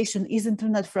fragmentation? Is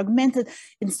internet fragmented?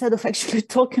 Instead of actually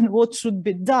talking what should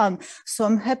be done. So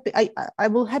I'm happy, I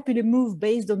will happily move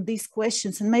based on these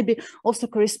questions and maybe also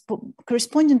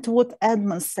corresponding to what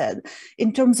Edmund said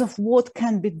in terms of what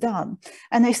can be done.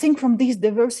 And I think from this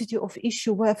diversity of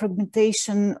issue where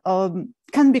fragmentation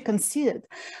can be considered.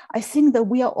 I think that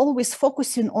we are always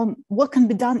focusing on what can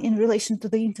be done in relation to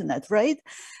the internet, right?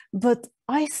 But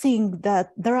I think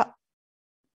that there are,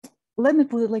 let me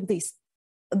put it like this.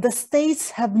 The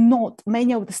states have not,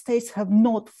 many of the states have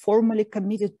not formally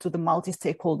committed to the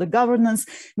multi-stakeholder governance.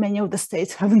 Many of the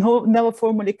states have never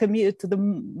formally committed to the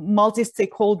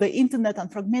multi-stakeholder internet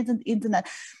and fragmented internet.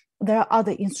 There are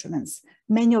other instruments.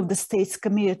 Many of the states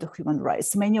committed to human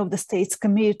rights. Many of the states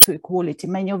committed to equality.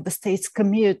 Many of the states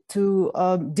committed to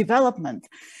development.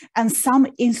 And some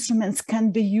instruments can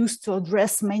be used to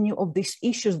address many of these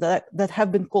issues that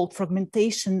have been called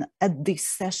fragmentation at this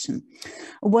session.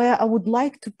 Where I would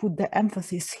like to put the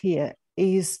emphasis here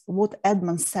is what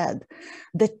Edmund said,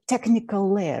 the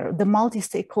technical layer, the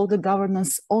multi-stakeholder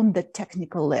governance on the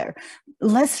technical layer.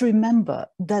 Let's remember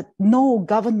that no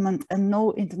government and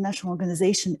no international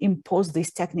organization imposed this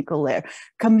technical layer.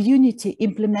 Community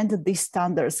implemented these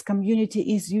standards.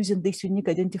 Community is using these unique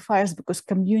identifiers because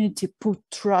community put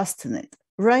trust in it,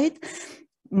 right?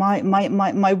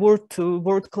 My word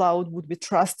cloud would be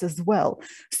trust as well.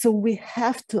 So we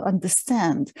have to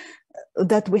understand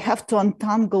that we have to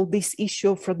untangle this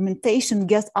issue of fragmentation,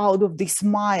 get out of this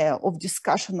mire of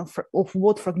discussion of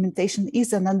what fragmentation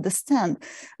is and understand.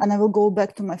 And I will go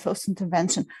back to my first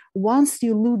intervention. Once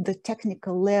you lose the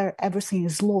technical layer, everything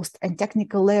is lost. And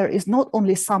technical layer is not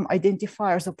only some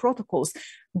identifiers or protocols,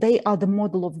 they are the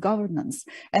model of governance.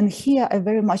 And here I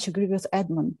very much agree with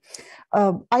Edmund.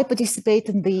 I participate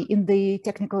in the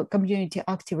technical community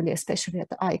actively, especially at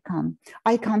the ICANN.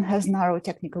 ICANN has narrow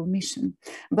technical mission,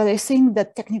 but I think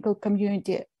that technical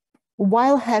community,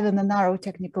 while having a narrow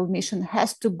technical mission,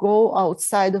 has to go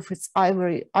outside of its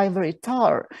ivory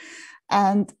tower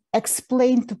and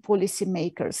explain to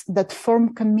policymakers that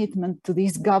firm commitment to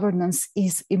this governance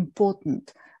is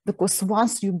important. Because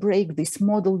once you break this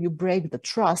model, you break the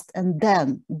trust, and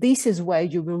then this is where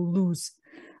you will lose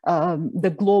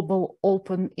the global,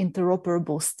 open,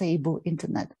 interoperable, stable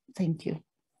internet. Thank you.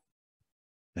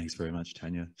 Thanks very much,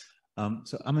 Tanya.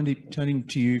 So Amandeep, turning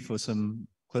to you for some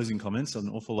closing comments. An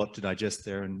awful lot to digest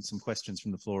there and some questions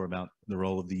from the floor about the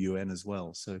role of the UN as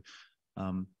well. So,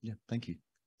 yeah, thank you.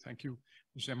 Thank you.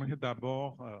 J'aimerais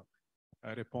d'abord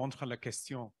répondre à la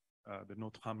question de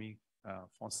notre ami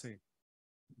français.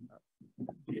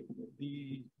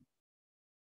 The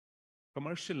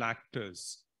commercial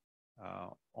actors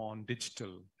on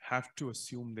digital have to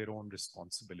assume their own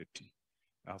responsibility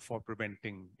for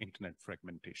preventing internet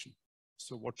fragmentation.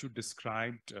 So what you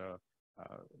described,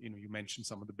 you mentioned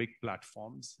some of the big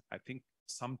platforms. I think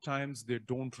sometimes they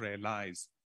don't realize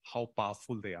how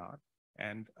powerful they are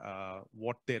and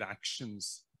what their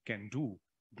actions can do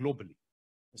globally.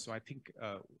 So I think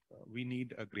we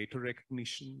need a greater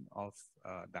recognition of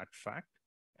that fact,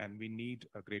 and we need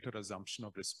a greater assumption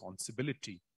of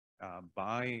responsibility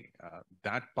by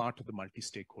that part of the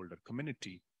multi-stakeholder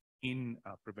community in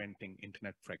preventing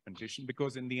internet fragmentation,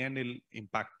 because in the end, it'll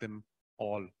impact them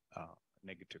all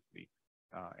negatively.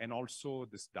 And also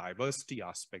this diversity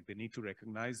aspect, they need to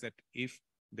recognize that if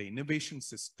the innovation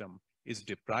system is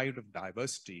deprived of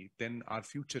diversity, then our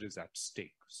future is at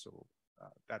stake. So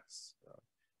that's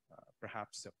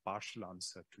perhaps a partial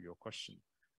answer to your question.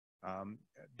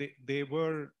 There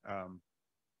were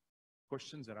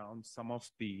questions around some of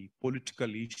the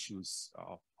political issues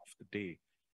of the day.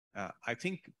 I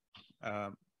think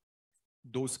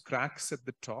those cracks at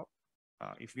the top,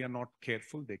 if we are not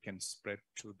careful, they can spread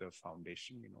to the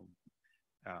foundation.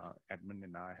 Edmund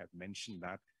and I have mentioned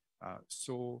that.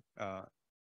 So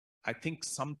I think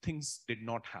some things did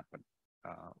not happen,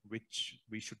 which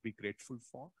we should be grateful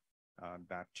for.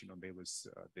 That there was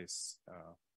this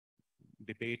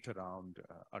debate around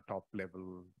a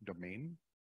top-level domain,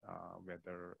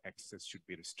 whether access should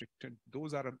be restricted.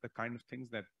 Those are the kind of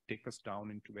things that take us down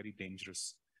into very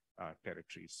dangerous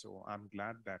territory. So I'm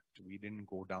glad that we didn't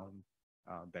go down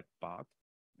that path.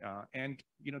 And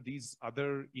these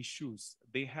other issues,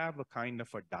 they have a kind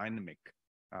of a dynamic.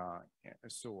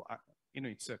 So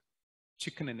it's a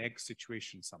chicken and egg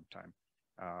situation sometimes.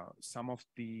 Some of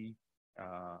the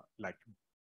like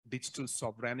digital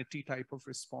sovereignty type of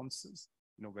responses,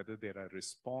 whether they're a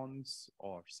response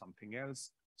or something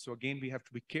else. So again, we have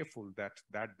to be careful that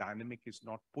that dynamic is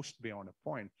not pushed beyond a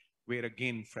point where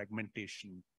again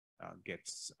fragmentation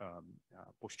gets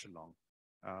pushed along.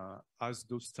 Az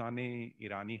dostane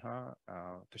irani ha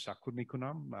tashakkur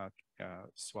mikunam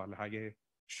swalhaye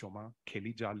shoma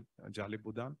kheli jale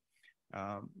budan.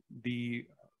 The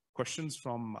questions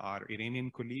from our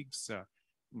Iranian colleagues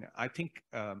I think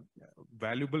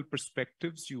valuable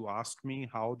perspectives. You asked me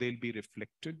how they'll be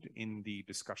reflected in the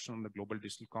discussion on the Global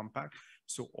Digital Compact.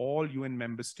 So all UN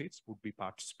member states would be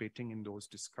participating in those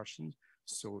discussions.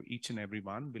 So each and every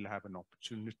one will have an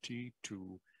opportunity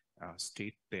to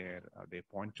state their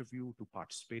point of view, to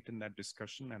participate in that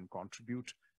discussion and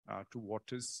contribute to what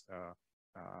is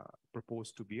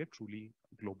proposed to be a truly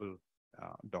global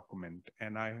document.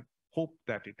 And I hope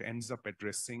that it ends up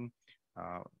addressing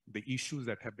the issues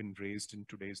that have been raised in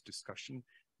today's discussion.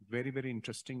 Very, very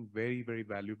interesting, very, very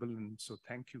valuable. And so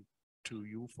thank you to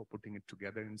you for putting it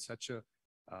together in such a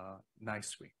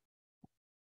nice way.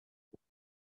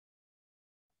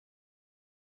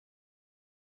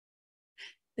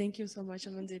 Thank you so much,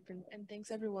 Amandeep, and thanks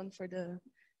everyone for the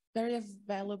very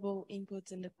valuable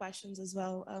inputs and the questions as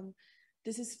well.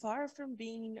 This is far from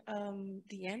being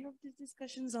the end of the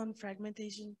discussions on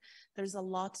fragmentation. There's a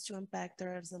lot to unpack.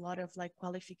 There's a lot of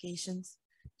qualifications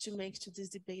to make to this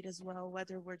debate as well,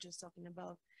 whether we're just talking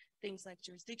about things like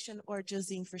jurisdiction or just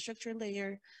the infrastructure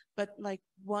layer. But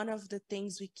one of the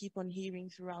things we keep on hearing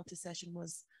throughout the session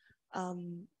was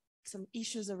some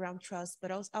issues around trust,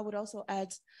 but also, I would also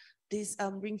add these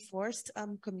reinforced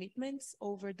commitments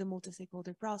over the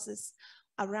multi-stakeholder process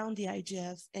around the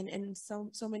IGF and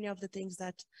so many of the things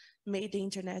that made the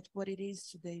internet what it is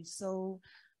today. So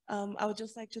I would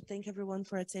just like to thank everyone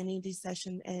for attending this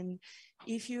session. And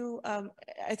if you,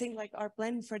 I think our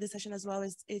plan for the session as well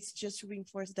is it's just to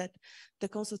reinforce that the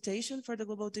consultation for the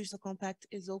Global Digital Compact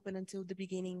is open until the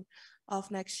beginning of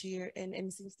next year.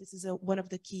 And since this is one of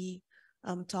the key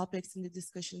topics in the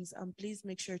discussions, please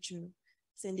make sure to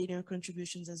send in your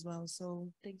contributions as well.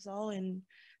 So thanks all and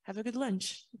have a good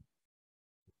lunch.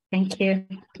 Thank you.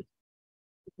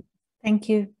 Thank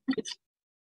you.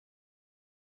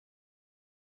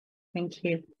 Thank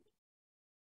you.